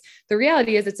companies, the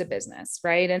reality is it's a business,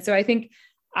 right? And so I think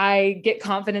I get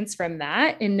confidence from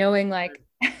that in knowing like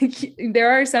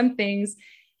there are some things,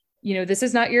 this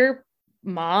is not your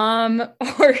mom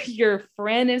or your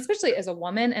friend, and especially as a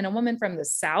woman and a woman from the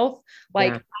South,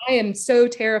 like I am so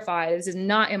terrified. This is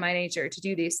not in my nature to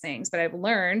do these things, but I've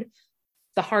learned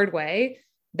the hard way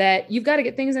that you've got to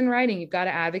get things in writing. You've got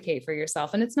to advocate for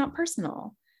yourself, and it's not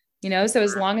personal, so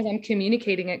as long as I'm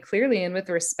communicating it clearly and with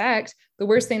respect, the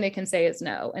worst thing they can say is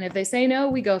no. And if they say no,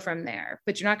 we go from there,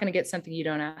 but you're not going to get something you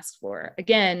don't ask for.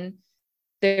 Again,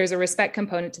 there's a respect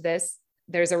component to this.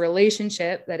 There's a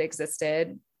relationship that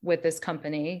existed with this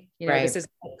company. This is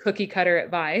cookie cutter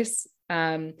advice.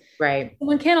 Right.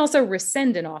 Someone can also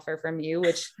rescind an offer from you,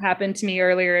 which happened to me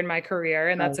earlier in my career.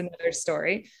 And that's another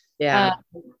story. Yeah.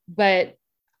 But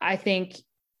I think,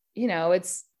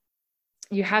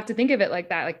 you have to think of it like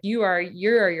that. Like you are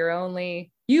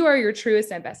your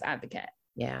truest and best advocate.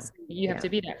 Yeah. So you have to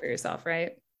be that for yourself.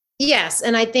 Right. Yes.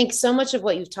 And I think so much of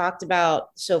what you've talked about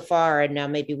so far, and now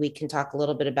maybe we can talk a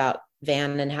little bit about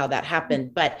Van and how that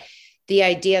happened, but the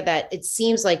idea that it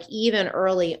seems like even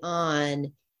early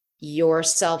on, your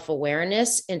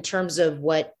self-awareness in terms of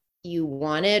what you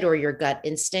wanted or your gut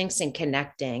instincts and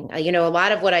connecting, a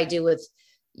lot of what I do with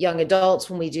young adults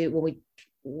when we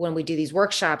do these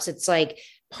workshops, it's like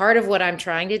part of what I'm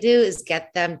trying to do is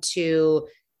get them to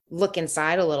look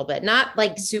inside a little bit, not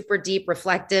like super deep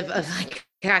reflective of like,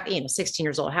 16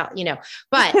 years old,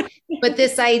 but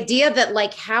this idea that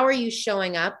like, how are you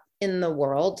showing up in the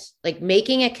world, like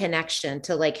making a connection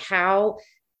to like, how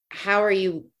are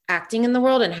you acting in the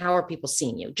world and how are people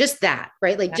seeing you? Just that,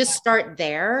 right? Like just start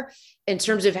there in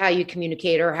terms of how you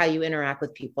communicate or how you interact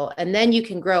with people. And then you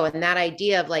can grow. And that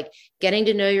idea of like getting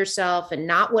to know yourself and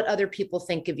not what other people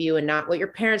think of you and not what your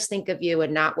parents think of you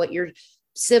and not what your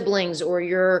siblings or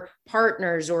your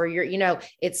partners or your,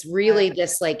 it's really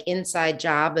this like inside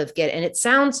job of and it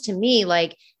sounds to me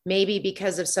like maybe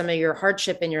because of some of your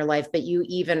hardship in your life, but you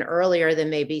even earlier than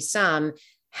maybe some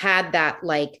had that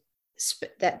like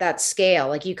that scale,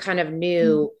 like you kind of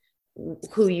knew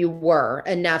who you were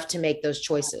enough to make those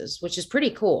choices, which is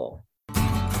pretty cool.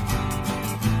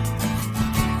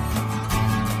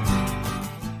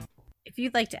 If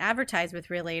you'd like to advertise with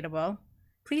Relatable,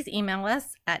 please email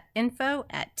us at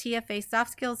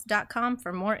info@tfasoftskills.com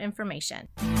for more information.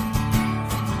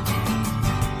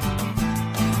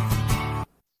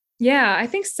 Yeah, I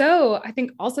think so. I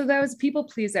think also that I was a people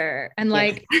pleaser and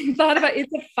like I thought about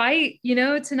it's a fight,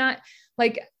 to not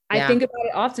like, I think about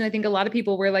it often. I think a lot of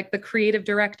people were like the creative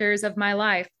directors of my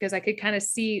life because I could kind of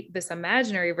see this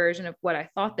imaginary version of what I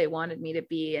thought they wanted me to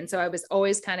be. And so I was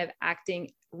always kind of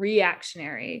acting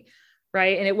reactionary.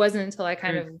 Right. And it wasn't until I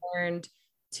kind of learned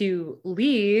to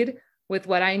lead with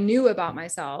what I knew about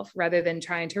myself rather than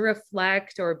trying to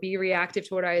reflect or be reactive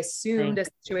to what I assumed a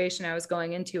situation I was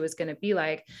going into was going to be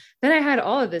like, then I had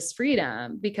all of this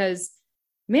freedom because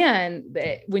man,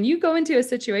 when you go into a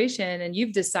situation and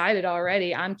you've decided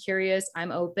already, I'm curious,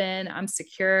 I'm open, I'm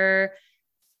secure,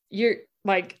 you're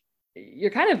kind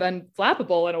of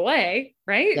unflappable in a way,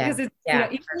 right? Because it's,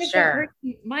 even if the person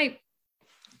might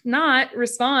not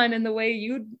respond in the way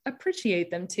you'd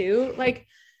appreciate them to, like,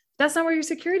 that's not where your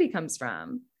security comes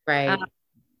from. Right.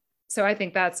 So I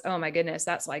think that's, oh my goodness,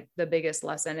 that's like the biggest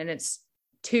lesson. And it's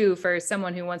too, for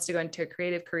someone who wants to go into a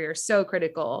creative career, so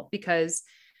critical, because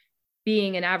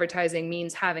being in advertising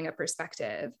means having a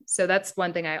perspective. So that's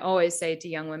one thing I always say to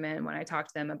young women when I talk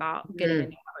to them about getting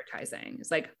into advertising. It's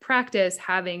like, practice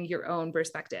having your own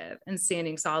perspective and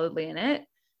standing solidly in it,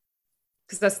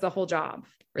 because that's the whole job.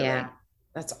 Really. Yeah,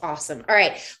 that's awesome. All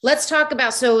right, let's talk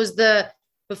about, so it was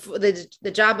before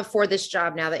the job before this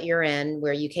job now that you're in,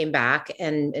 where you came back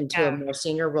and into a more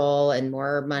senior role and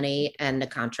more money and a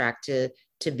contract to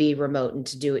be remote and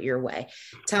to do it your way.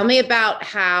 Tell me about,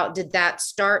 how did that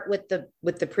start with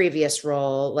the previous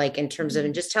role, like in terms of,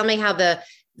 and just tell me how the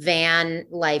van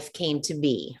life came to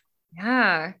be.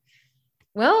 Yeah.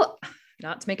 Well,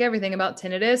 not to make everything about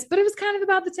tinnitus, but it was kind of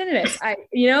about the tinnitus.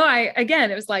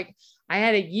 Again, it was like, I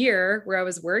had a year where I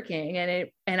was working,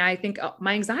 and I think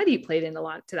my anxiety played in a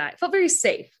lot to that. It felt very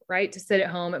safe, right, to sit at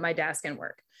home at my desk and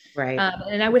work. Right.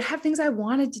 And I would have things I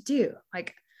wanted to do.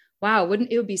 Like, wow,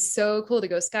 it would be so cool to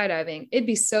go skydiving. It'd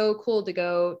be so cool to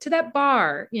go to that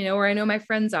bar, where I know my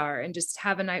friends are, and just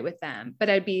have a night with them. But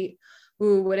I'd be,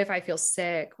 ooh, what if I feel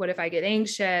sick? What if I get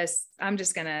anxious?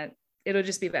 It'll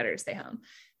just be better to stay home.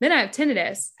 Then I have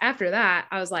tinnitus. After that,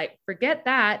 I was like, forget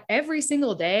that. Every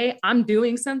single day I'm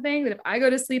doing something that if I go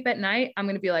to sleep at night, I'm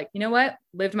going to be like, you know what?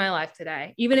 Lived my life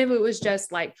today. Even if it was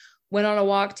just like, went on a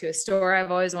walk to a store I've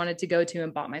always wanted to go to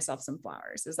and bought myself some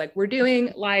flowers. It's like, we're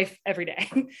doing life every day.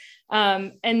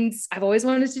 And I've always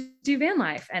wanted to do van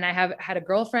life. And I have had a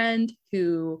girlfriend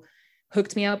who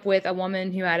hooked me up with a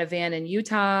woman who had a van in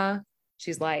Utah.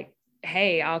 She's like,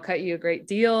 hey, I'll cut you a great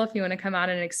deal if you want to come out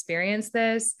and experience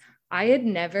this. I had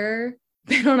never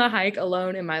been on a hike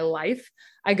alone in my life.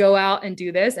 I go out and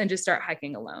do this and just start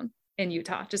hiking alone in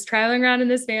Utah, just traveling around in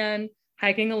this van,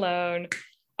 hiking alone.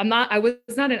 I was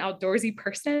not an outdoorsy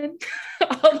person.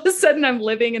 All of a sudden I'm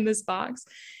living in this box.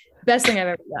 Best thing I've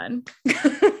ever done.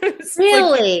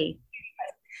 Really?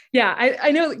 Yeah.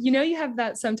 I know, you have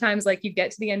that sometimes, like you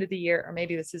get to the end of the year, or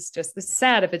maybe this is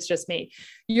sad if it's just me.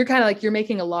 You're kind of like, you're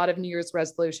making a lot of New Year's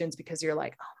resolutions because you're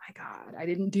like, oh my God, I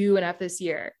didn't do enough this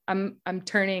year. I'm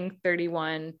turning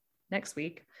 31 next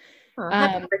week. Oh,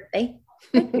 happy birthday.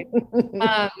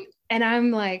 And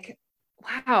I'm like,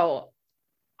 wow,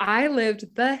 I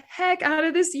lived the heck out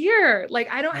of this year. Like,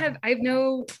 I have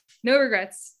no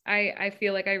regrets. I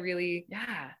feel like I really,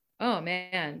 oh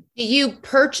man. Do you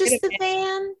purchase the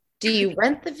van? Do you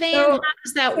rent the van? How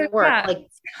does that work?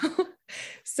 Yeah.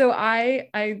 So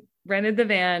I rented the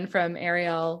van from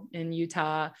Ariel in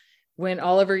Utah, went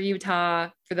all over Utah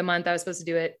for the month I was supposed to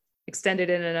do it,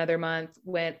 extended it another month,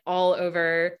 went all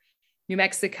over New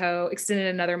Mexico,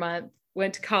 extended another month,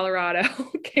 went to Colorado,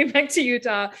 came back to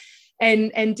Utah.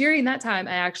 And during that time,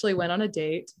 I actually went on a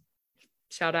date,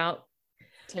 shout out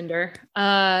Tinder,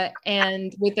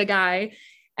 and with a guy,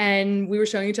 and we were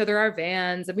showing each other our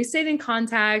vans, and we stayed in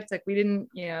contact. Like, we didn't,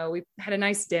 we had a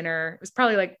nice dinner. It was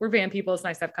probably like, we're van people. It's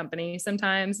nice to have company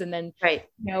sometimes. And then, right.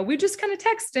 We just kind of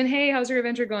text and, hey, how's your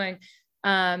adventure going?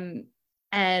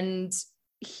 And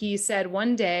he said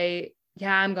one day,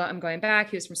 yeah, I'm going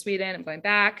back. He was from Sweden. I'm going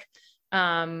back.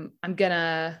 I'm going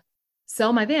to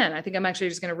sell my van. I think I'm actually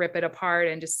just going to rip it apart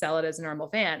and just sell it as a normal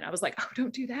van. I was like, oh,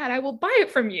 don't do that. I will buy it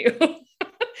from you.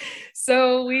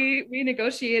 So we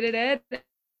negotiated it.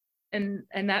 And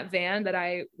that van that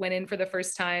I went in for the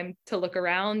first time to look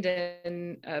around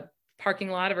in a parking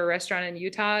lot of a restaurant in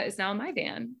Utah is now my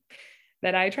van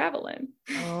that I travel in.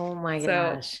 Oh my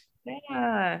gosh.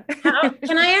 Yeah.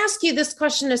 Can I ask you this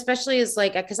question, especially as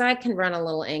like, because I can run a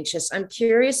little anxious. I'm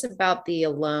curious about the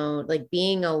alone, like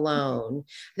being alone.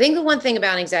 I think the one thing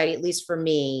about anxiety, at least for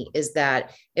me, is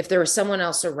that if there was someone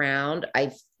else around,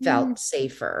 I felt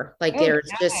safer. Like there's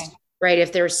just, right.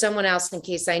 If there was someone else in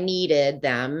case I needed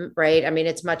them, right. I mean,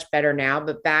 it's much better now,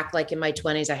 but back like in my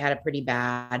 20s, I had it pretty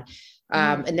bad.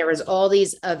 And there was all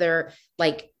these other,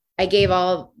 like, I gave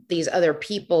all these other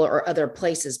people or other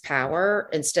places power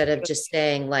instead of just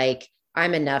saying like,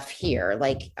 I'm enough here.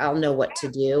 Like, I'll know what to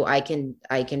do. I can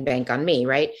bank on me.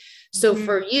 Right. So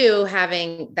for you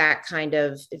having that kind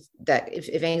of,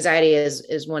 if anxiety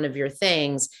is one of your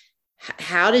things,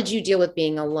 how did you deal with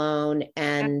being alone?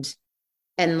 And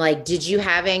like, did you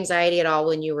have anxiety at all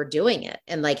when you were doing it?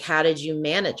 And like, how did you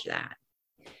manage that?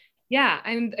 Yeah.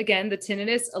 And again, the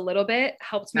tinnitus a little bit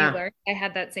helped me learn. I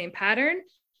had that same pattern.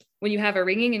 When you have a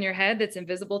ringing in your head that's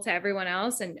invisible to everyone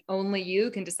else and only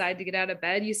you can decide to get out of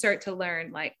bed, you start to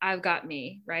learn like, I've got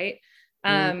me. Right.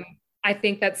 I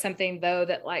think that's something though,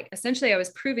 that like, essentially I was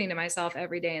proving to myself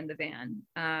every day in the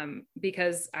van.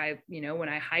 Because when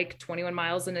I hike 21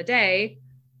 miles in a day,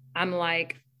 I'm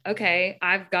like, okay,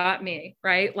 I've got me,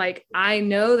 right? Like, I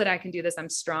know that I can do this. I'm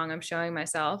strong. I'm showing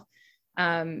myself.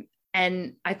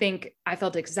 And I think I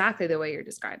felt exactly the way you're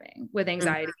describing with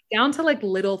anxiety, down to like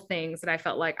little things that I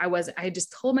felt like I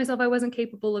just told myself I wasn't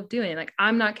capable of doing. Like,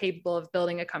 I'm not capable of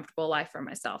building a comfortable life for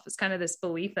myself. It's kind of this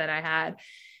belief that I had.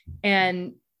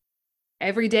 And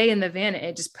every day in the van,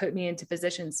 it just put me into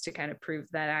positions to kind of prove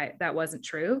that that wasn't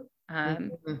true.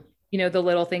 You know, the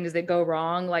little things that go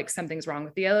wrong, like something's wrong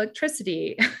with the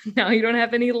electricity. Now you don't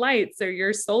have any lights, or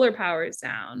your solar power is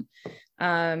down.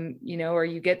 You know, or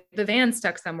you get the van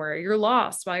stuck somewhere, you're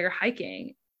lost while you're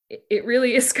hiking. It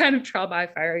really is kind of trial by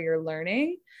fire. You're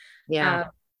learning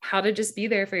how to just be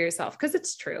there for yourself. Cause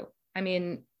it's true. I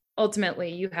mean,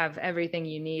 ultimately you have everything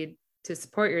you need to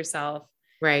support yourself.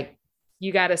 Right.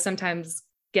 You got to sometimes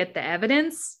get the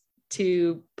evidence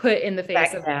to put in the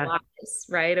face of the lies,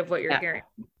 right? Of what you're hearing.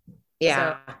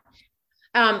 Yeah.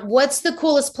 So, what's the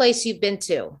coolest place you've been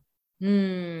to?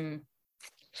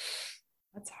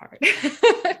 That's hard.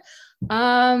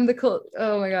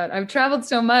 Oh my God. I've traveled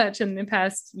so much in the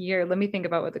past year. Let me think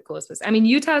about what the coolest was. I mean,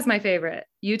 Utah is my favorite.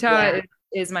 Utah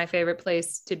is my favorite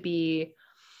place to be.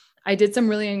 I did some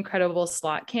really incredible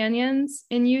slot canyons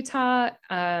in Utah,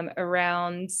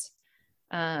 around,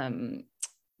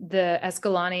 the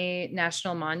Escalante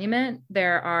National Monument.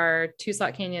 There are 2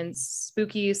 slot canyons,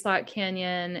 Spooky Slot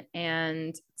Canyon, and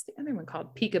what's the other one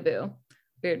called? Peekaboo.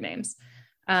 Weird names.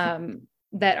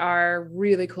 That are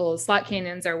really cool. Slot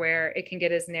canyons are where it can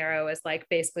get as narrow as like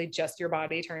basically just your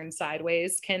body turned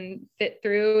sideways can fit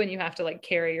through, and you have to like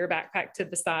carry your backpack to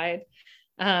the side.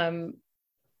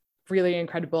 Really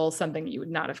incredible. Something you would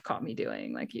not have caught me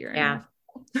doing like a year and a half.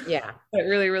 Yeah. But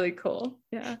really, really cool.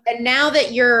 Yeah. And now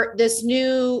that you're this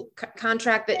new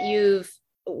contract that you've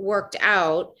worked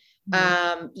out,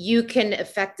 you can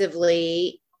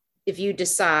effectively, if you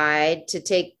decide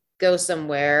to go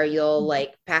somewhere, you'll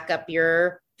like pack up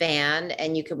your van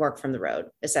and you can work from the road,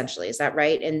 essentially. Is that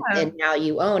right? And now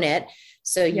you own it.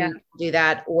 So you do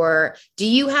that. Or do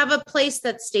you have a place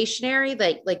that's stationary, so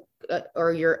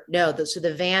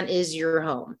the van is your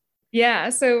home? Yeah.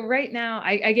 So right now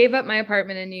I gave up my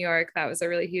apartment in New York. That was a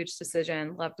really huge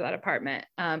decision. Loved that apartment.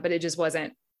 But it just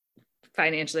wasn't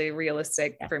financially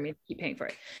realistic for me to keep paying for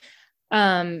it.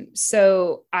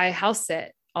 So I house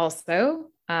sit also.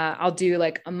 I'll do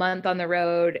like a month on the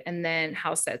road and then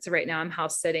house sit. So right now I'm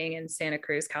house sitting in Santa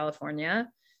Cruz, California,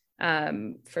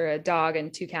 for a dog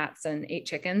and 2 cats and 8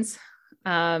 chickens,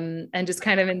 and just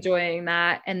kind of enjoying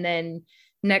that. And then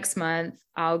next month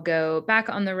I'll go back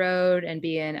on the road and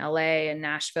be in LA and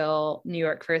Nashville, New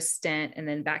York for a stint, and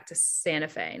then back to Santa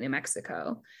Fe, New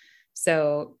Mexico.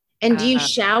 So, and do you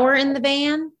shower in the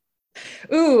van?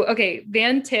 Ooh, okay.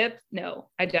 Van tip. No,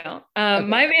 I don't. Okay.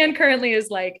 My van currently is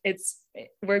like,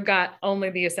 we've got only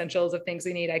the essentials of things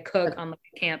we need. I cook on like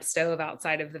a camp stove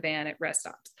outside of the van at rest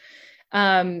stops.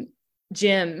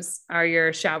 Gyms are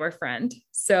your shower friend.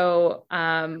 So,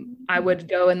 I would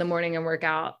go in the morning and work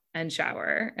out and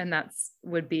shower. And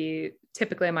would be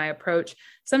typically my approach.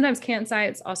 Sometimes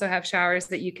campsites also have showers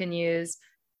that you can use.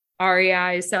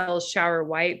 REI sells shower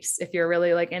wipes if you're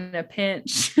really like in a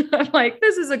pinch. I'm like,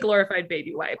 this is a glorified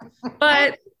baby wipe,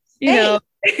 but you know,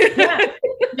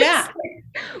 yeah.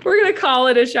 We're going to call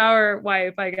it a shower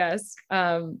wipe, I guess.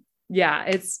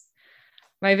 It's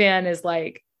my van is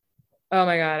like, oh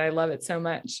my God, I love it so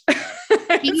much.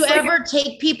 Do you ever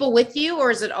take people with you, or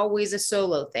is it always a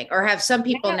solo thing? Or have some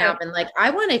people now been like,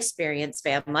 I want to experience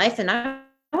van life and I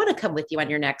want to come with you on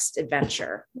your next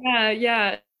adventure?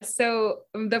 Yeah. So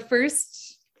the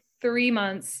first 3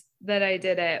 months that I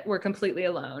did it were completely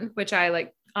alone, which I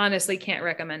like honestly can't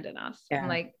recommend enough. Yeah.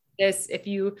 Like this, if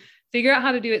you figure out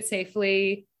how to do it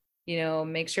safely, you know,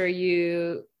 make sure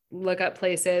you look up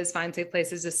places, find safe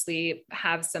places to sleep,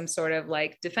 have some sort of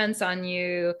like defense on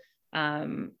you,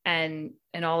 and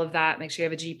all of that. Make sure you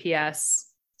have a GPS,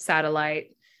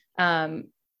 satellite.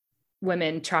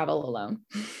 Women travel alone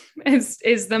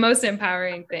is the most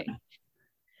empowering thing.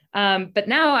 But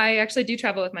now I actually do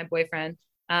travel with my boyfriend.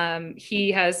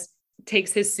 He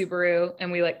takes his Subaru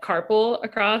and we like carpool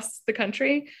across the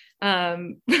country.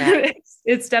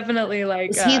 It's definitely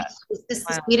like, is this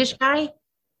the Swedish guy?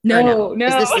 No. Wouldn't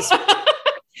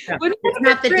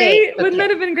that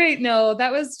have been great? No,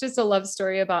 that was just a love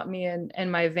story about me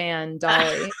and my van,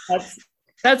 Dolly.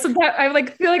 That's I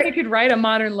like feel like I could write a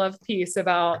modern love piece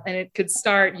about, and it could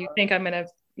start. You think I'm gonna,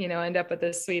 end up with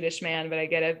a Swedish man, but I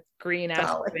get a green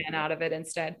ass van out of it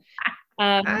instead.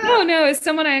 No, it's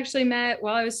someone I actually met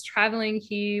while I was traveling.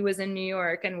 He was in New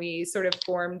York, and we sort of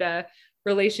formed a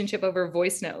relationship over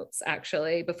voice notes.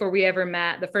 Actually, before we ever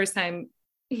met, the first time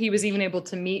he was even able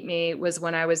to meet me was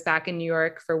when I was back in New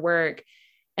York for work.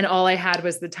 And all I had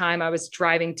was the time I was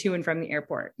driving to and from the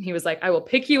airport. He was like, I will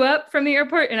pick you up from the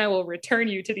airport and I will return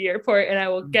you to the airport, and I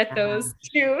will get those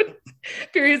 2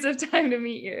 periods of time to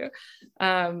meet you.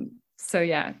 So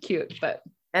yeah, cute, but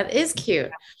that is cute.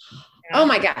 Yeah. Oh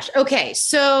my gosh. Okay.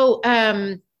 So,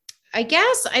 I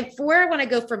guess where I want to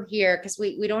go from here, because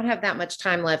we don't have that much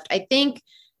time left. I think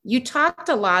you talked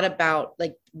a lot about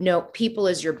like, people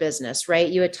is your business, right?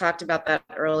 You had talked about that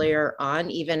earlier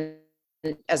on, even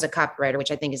as a copywriter,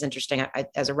 which I think is interesting.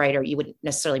 As a writer, you wouldn't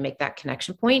necessarily make that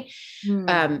connection point.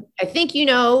 I think,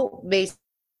 based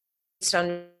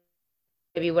on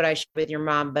maybe what I shared with your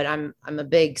mom, but I'm a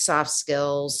big soft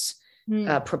skills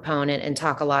proponent, and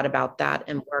talk a lot about that,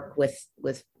 and work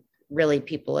with really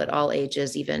people at all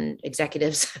ages, even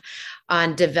executives,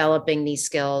 on developing these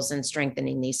skills and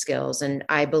strengthening these skills. And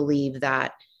I believe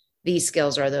that these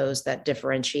skills are those that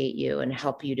differentiate you and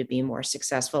help you to be more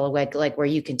successful, like where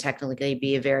you can technically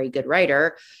be a very good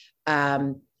writer,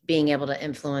 being able to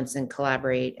influence and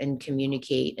collaborate and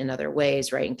communicate in other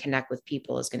ways, right? And connect with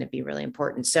people is going to be really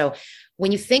important. So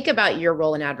when you think about your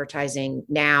role in advertising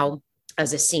now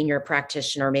as a senior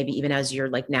practitioner, maybe even as you're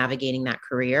like navigating that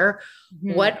career,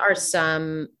 what are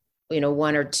some,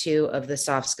 1 or 2 of the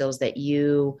soft skills that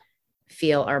you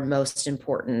feel are most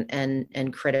important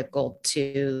and critical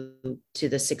to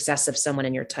the success of someone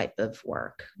in your type of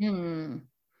work?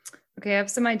 Okay, I have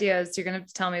some ideas. You're going to have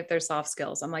to tell me if they're soft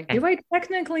skills. I'm like, do I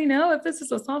technically know if this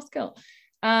is a soft skill?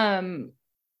 I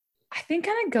think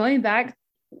kind of going back.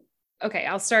 Okay,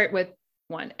 I'll start with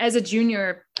one. As a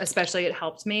junior, especially, it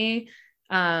helped me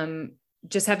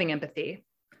just having empathy.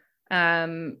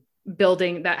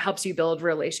 Building that helps you build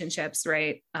relationships,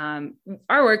 right?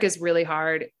 Our work is really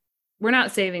hard. We're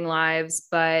not saving lives,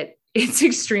 but it's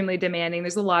extremely demanding.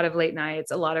 There's a lot of late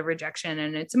nights, a lot of rejection,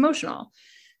 and it's emotional.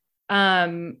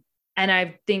 And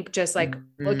I think just like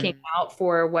looking out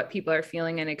for what people are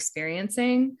feeling and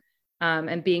experiencing,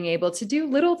 and being able to do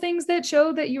little things that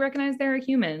show that you recognize they're a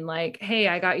human. Like, hey,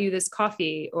 I got you this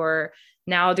coffee. Or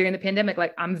now during the pandemic,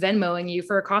 like, I'm Venmoing you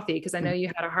for a coffee because I know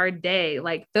you had a hard day.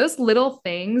 Like, those little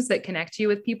things that connect you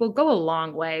with people go a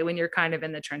long way when you're kind of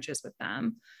in the trenches with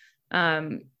them.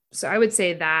 So I would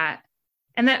say that.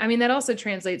 And that also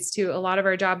translates to a lot of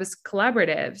our job is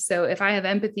collaborative. So if I have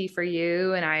empathy for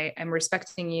you and I am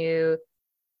respecting you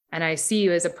and I see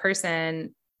you as a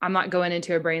person, I'm not going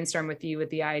into a brainstorm with you with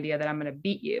the idea that I'm going to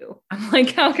beat you. I'm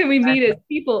like, how can we meet as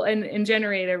people and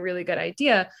generate a really good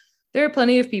idea? There are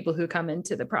plenty of people who come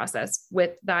into the process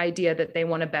with the idea that they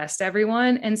want to best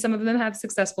everyone. And some of them have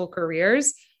successful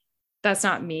careers. That's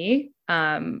not me.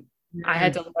 I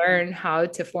had to learn how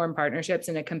to form partnerships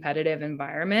in a competitive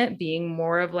environment, being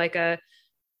more of like I'm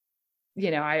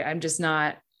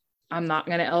not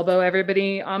going to elbow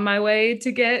everybody on my way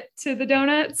to get to the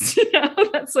donuts.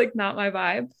 That's like not my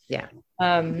vibe. Yeah.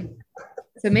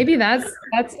 So maybe that's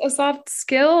a soft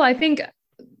skill. I think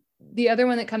the other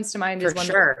one that comes to mind is one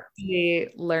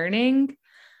that's learning,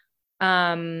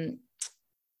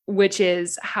 which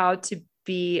is how to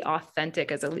be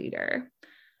authentic as a leader.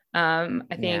 I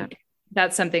think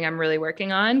that's something I'm really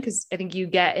working on, because I think you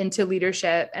get into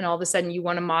leadership and all of a sudden you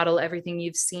want to model everything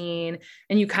you've seen,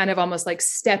 and you kind of almost like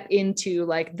step into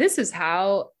like, this is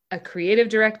how a creative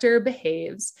director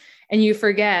behaves. And you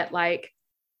forget like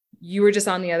you were just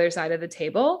on the other side of the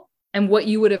table and what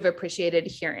you would have appreciated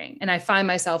hearing. And I find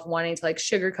myself wanting to like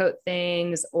sugarcoat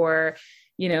things or,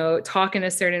 talk in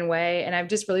a certain way. And I've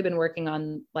just really been working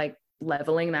on like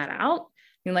leveling that out.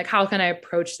 And like, how can I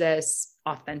approach this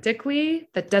authentically?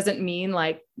 That doesn't mean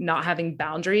like not having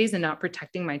boundaries and not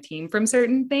protecting my team from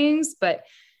certain things, but,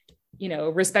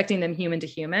 respecting them human to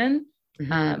human.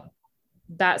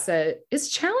 It's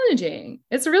challenging.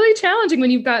 It's really challenging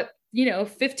when you've got,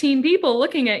 15 people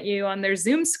looking at you on their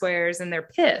Zoom squares and they're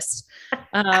pissed.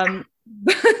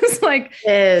 It's like,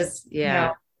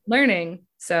 learning.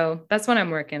 So that's what I'm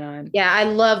working on. Yeah. I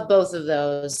love both of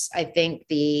those. I think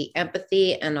the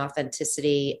empathy and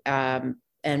authenticity, and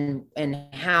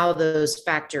how those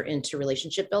factor into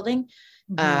relationship building,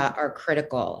 are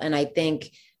critical. And I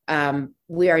think,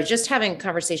 we are just having a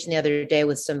conversation the other day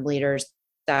with some leaders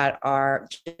that are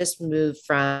just moved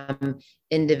from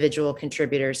individual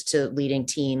contributors to leading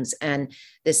teams. And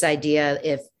this idea,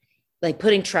 if like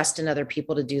putting trust in other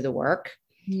people to do the work,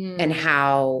 and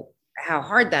how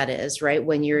hard that is, right?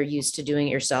 When you're used to doing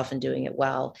it yourself and doing it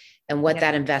well, and what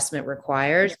that investment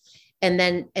requires. And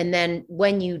then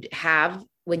when you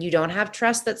don't have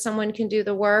trust that someone can do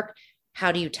the work,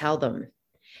 how do you tell them?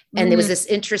 And there was this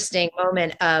interesting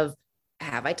moment of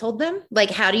have I told them?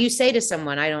 Like, how do you say to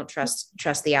someone, I don't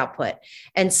trust the output?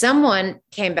 And someone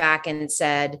came back and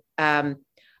said,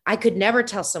 I could never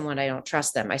tell someone I don't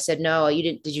trust them. I said, no, you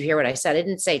didn't. Did you hear what I said? I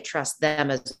didn't say trust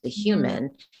them as a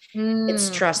human. It's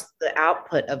trust the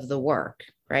output of the work.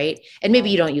 Right. And maybe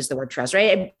you don't use the word trust,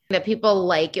 right? And that people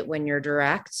like it when you're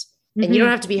direct, and you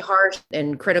don't have to be harsh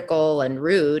and critical and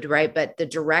rude. Right. But the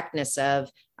directness of,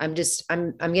 I'm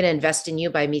going to invest in you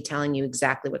by me telling you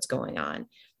exactly what's going on.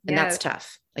 And that's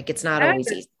tough. Like, it's not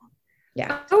always easy.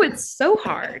 Yeah. Oh, it's so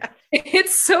hard.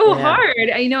 It's so hard.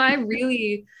 I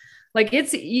really like,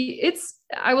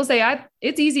 I will say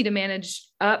it's easy to manage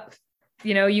up.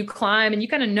 You climb and you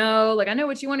kind of know, like, I know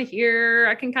what you want to hear.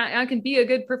 I can be a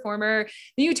good performer.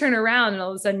 Then you turn around and all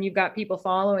of a sudden you've got people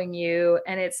following you.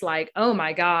 And it's like, oh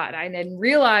my God, I didn't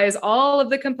realize all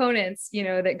of the components,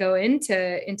 that go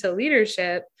into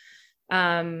leadership.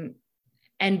 And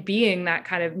being that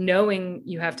kind of knowing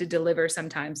you have to deliver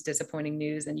sometimes disappointing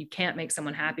news and you can't make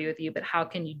someone happy with you, but how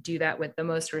can you do that with the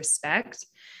most respect?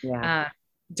 Yeah.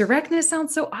 Directness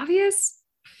sounds so obvious.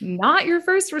 Not your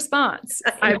first response.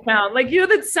 I found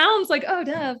that sounds like, oh,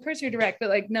 duh, of course you're direct, but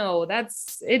like, no,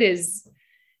 it's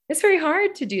very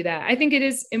hard to do that. I think it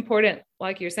is important.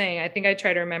 Like you're saying, I think I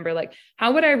try to remember, like,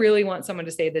 how would I really want someone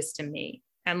to say this to me?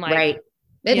 And like, right.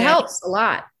 It helps a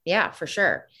lot. Yeah, for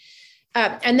sure.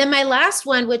 And then my last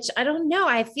one, which I don't know,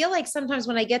 I feel like sometimes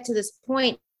when I get to this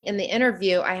point in the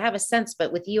interview, I have a sense,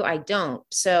 but with you, I don't.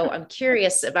 So I'm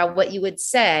curious about what you would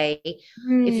say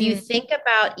if you think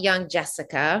about young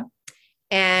Jessica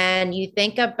and you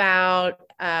think about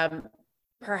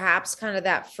perhaps kind of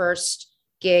that first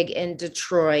gig in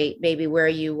Detroit, maybe where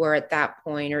you were at that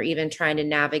point, or even trying to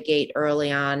navigate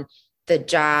early on the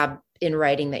job in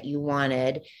writing that you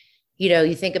wanted.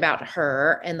 You think about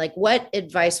her and like, what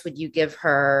advice would you give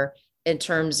her in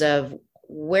terms of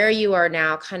where you are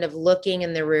now, kind of looking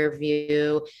in the rear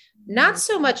view, not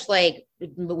so much like,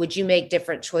 would you make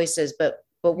different choices, but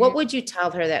what would you tell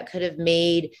her that could have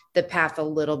made the path a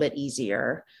little bit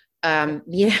easier?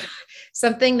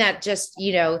 Something that just,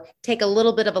 take a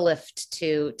little bit of a lift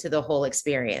to the whole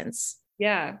experience.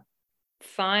 Yeah.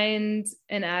 Find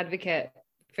an advocate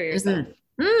for yourself.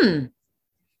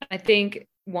 I think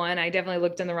one, I definitely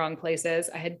looked in the wrong places.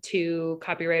 I had two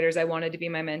copywriters I wanted to be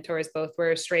my mentors. Both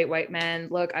were straight white men.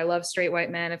 Look, I love straight white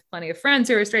men. I have plenty of friends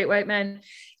who are straight white men.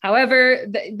 However,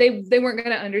 they weren't going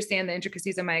to understand the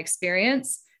intricacies of my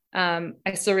experience. I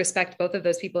still respect both of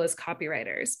those people as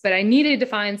copywriters, but I needed to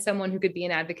find someone who could be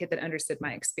an advocate that understood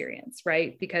my experience.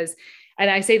 Right. Because, and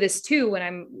I say this too,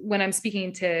 when I'm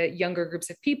speaking to younger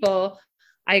groups of people,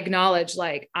 I acknowledge,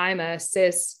 like, I'm a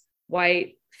cis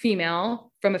white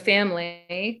female from a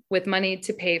family with money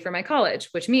to pay for my college,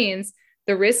 which means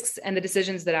the risks and the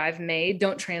decisions that I've made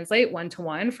don't translate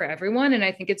one-to-one for everyone. And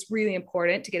I think it's really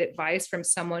important to get advice from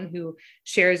someone who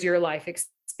shares your life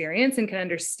experience and can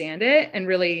understand it and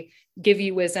really give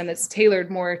you wisdom that's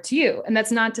tailored more to you. And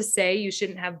that's not to say you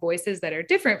shouldn't have voices that are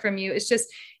different from you. It's just,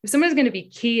 if someone's going to be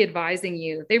key advising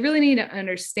you, they really need to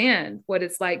understand what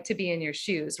it's like to be in your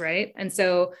shoes. Right. And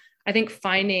so I think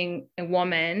finding a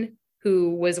woman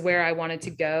who was where I wanted to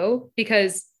go,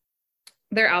 because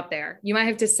they're out there. You might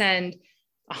have to send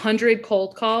 100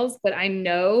 cold calls, but I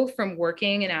know from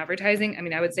working in advertising, I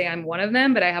mean, I would say I'm one of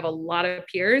them, but I have a lot of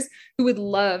peers who would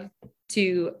love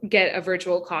to get a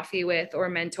virtual coffee with or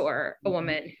mentor a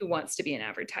woman who wants to be in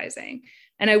advertising.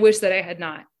 And I wish that I had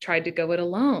not tried to go it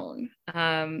alone.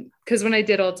 Because when I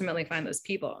did ultimately find those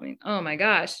people, I mean, oh my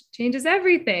gosh, changes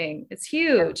everything. It's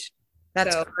huge.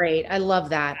 That's great. I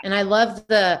love that. And I love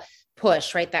the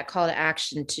push, right? That call to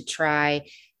action to try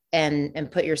and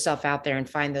put yourself out there and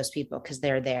find those people because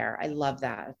they're there. I love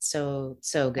that. So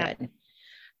good.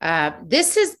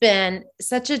 This has been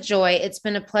such a joy. It's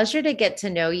been a pleasure to get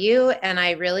to know you. And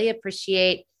I really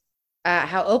appreciate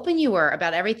how open you were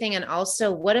about everything. And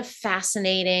also what a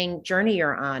fascinating journey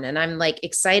you're on. And I'm like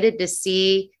excited to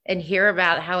see and hear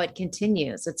about how it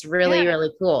continues. It's really,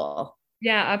 really cool.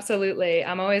 Yeah, absolutely.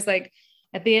 I'm always like,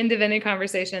 at the end of any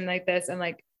conversation like this, I'm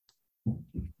like,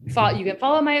 you can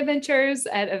follow my adventures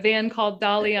at a van called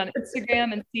Dolly on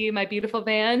Instagram and see my beautiful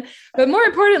van. But more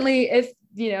importantly,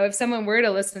 if someone were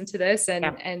to listen to this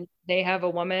and they have a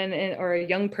woman or a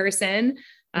young person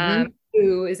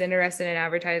who is interested in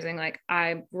advertising, like,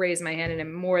 I raise my hand and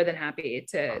I'm more than happy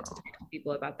to talk to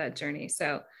people about that journey.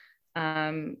 So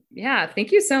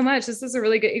thank you so much. This was a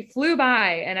really good, it flew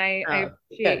by, and I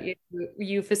appreciate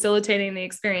you facilitating the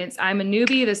experience. I'm a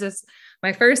newbie. This is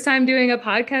my first time doing a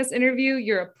podcast interview.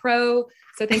 You're a pro.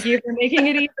 So thank you for making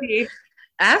it easy.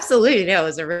 Absolutely. No, it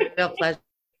was a real pleasure.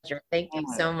 Thank you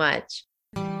so much.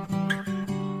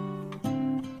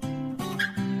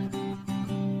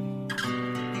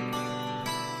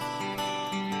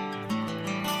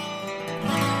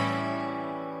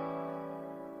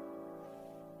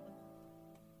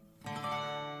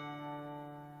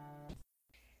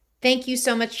 Thank you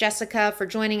so much, Jessica, for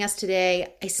joining us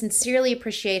today. I sincerely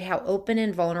appreciate how open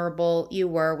and vulnerable you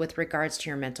were with regards to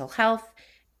your mental health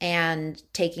and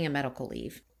taking a medical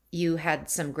leave. You had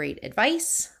some great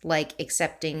advice, like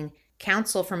accepting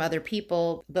counsel from other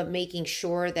people, but making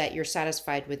sure that you're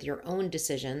satisfied with your own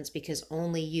decisions because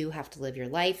only you have to live your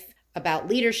life, about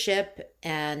leadership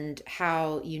and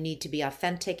how you need to be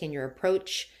authentic in your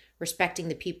approach. Respecting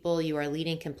the people you are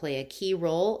leading can play a key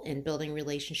role in building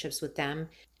relationships with them,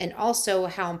 and also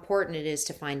how important it is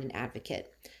to find an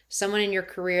advocate, someone in your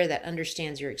career that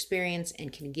understands your experience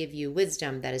and can give you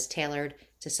wisdom that is tailored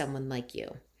to someone like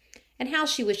you, and how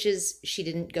she wishes she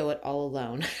didn't go it all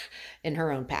alone in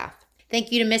her own path.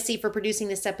 Thank you to Missy for producing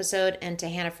this episode and to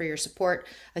Hannah for your support.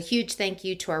 A huge thank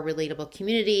you to our Relatable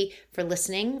community for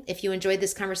listening. If you enjoyed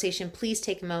this conversation, please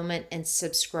take a moment and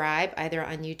subscribe either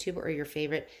on YouTube or your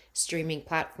favorite streaming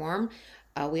platform.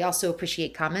 We also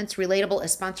appreciate comments. Relatable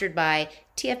is sponsored by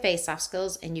TFA Soft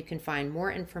Skills, and you can find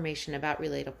more information about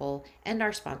Relatable and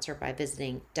our sponsor by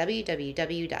visiting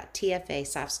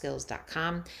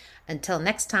www.tfasoftskills.com. Until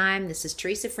next time, this is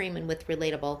Teresa Freeman with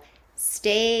Relatable.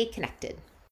 Stay connected.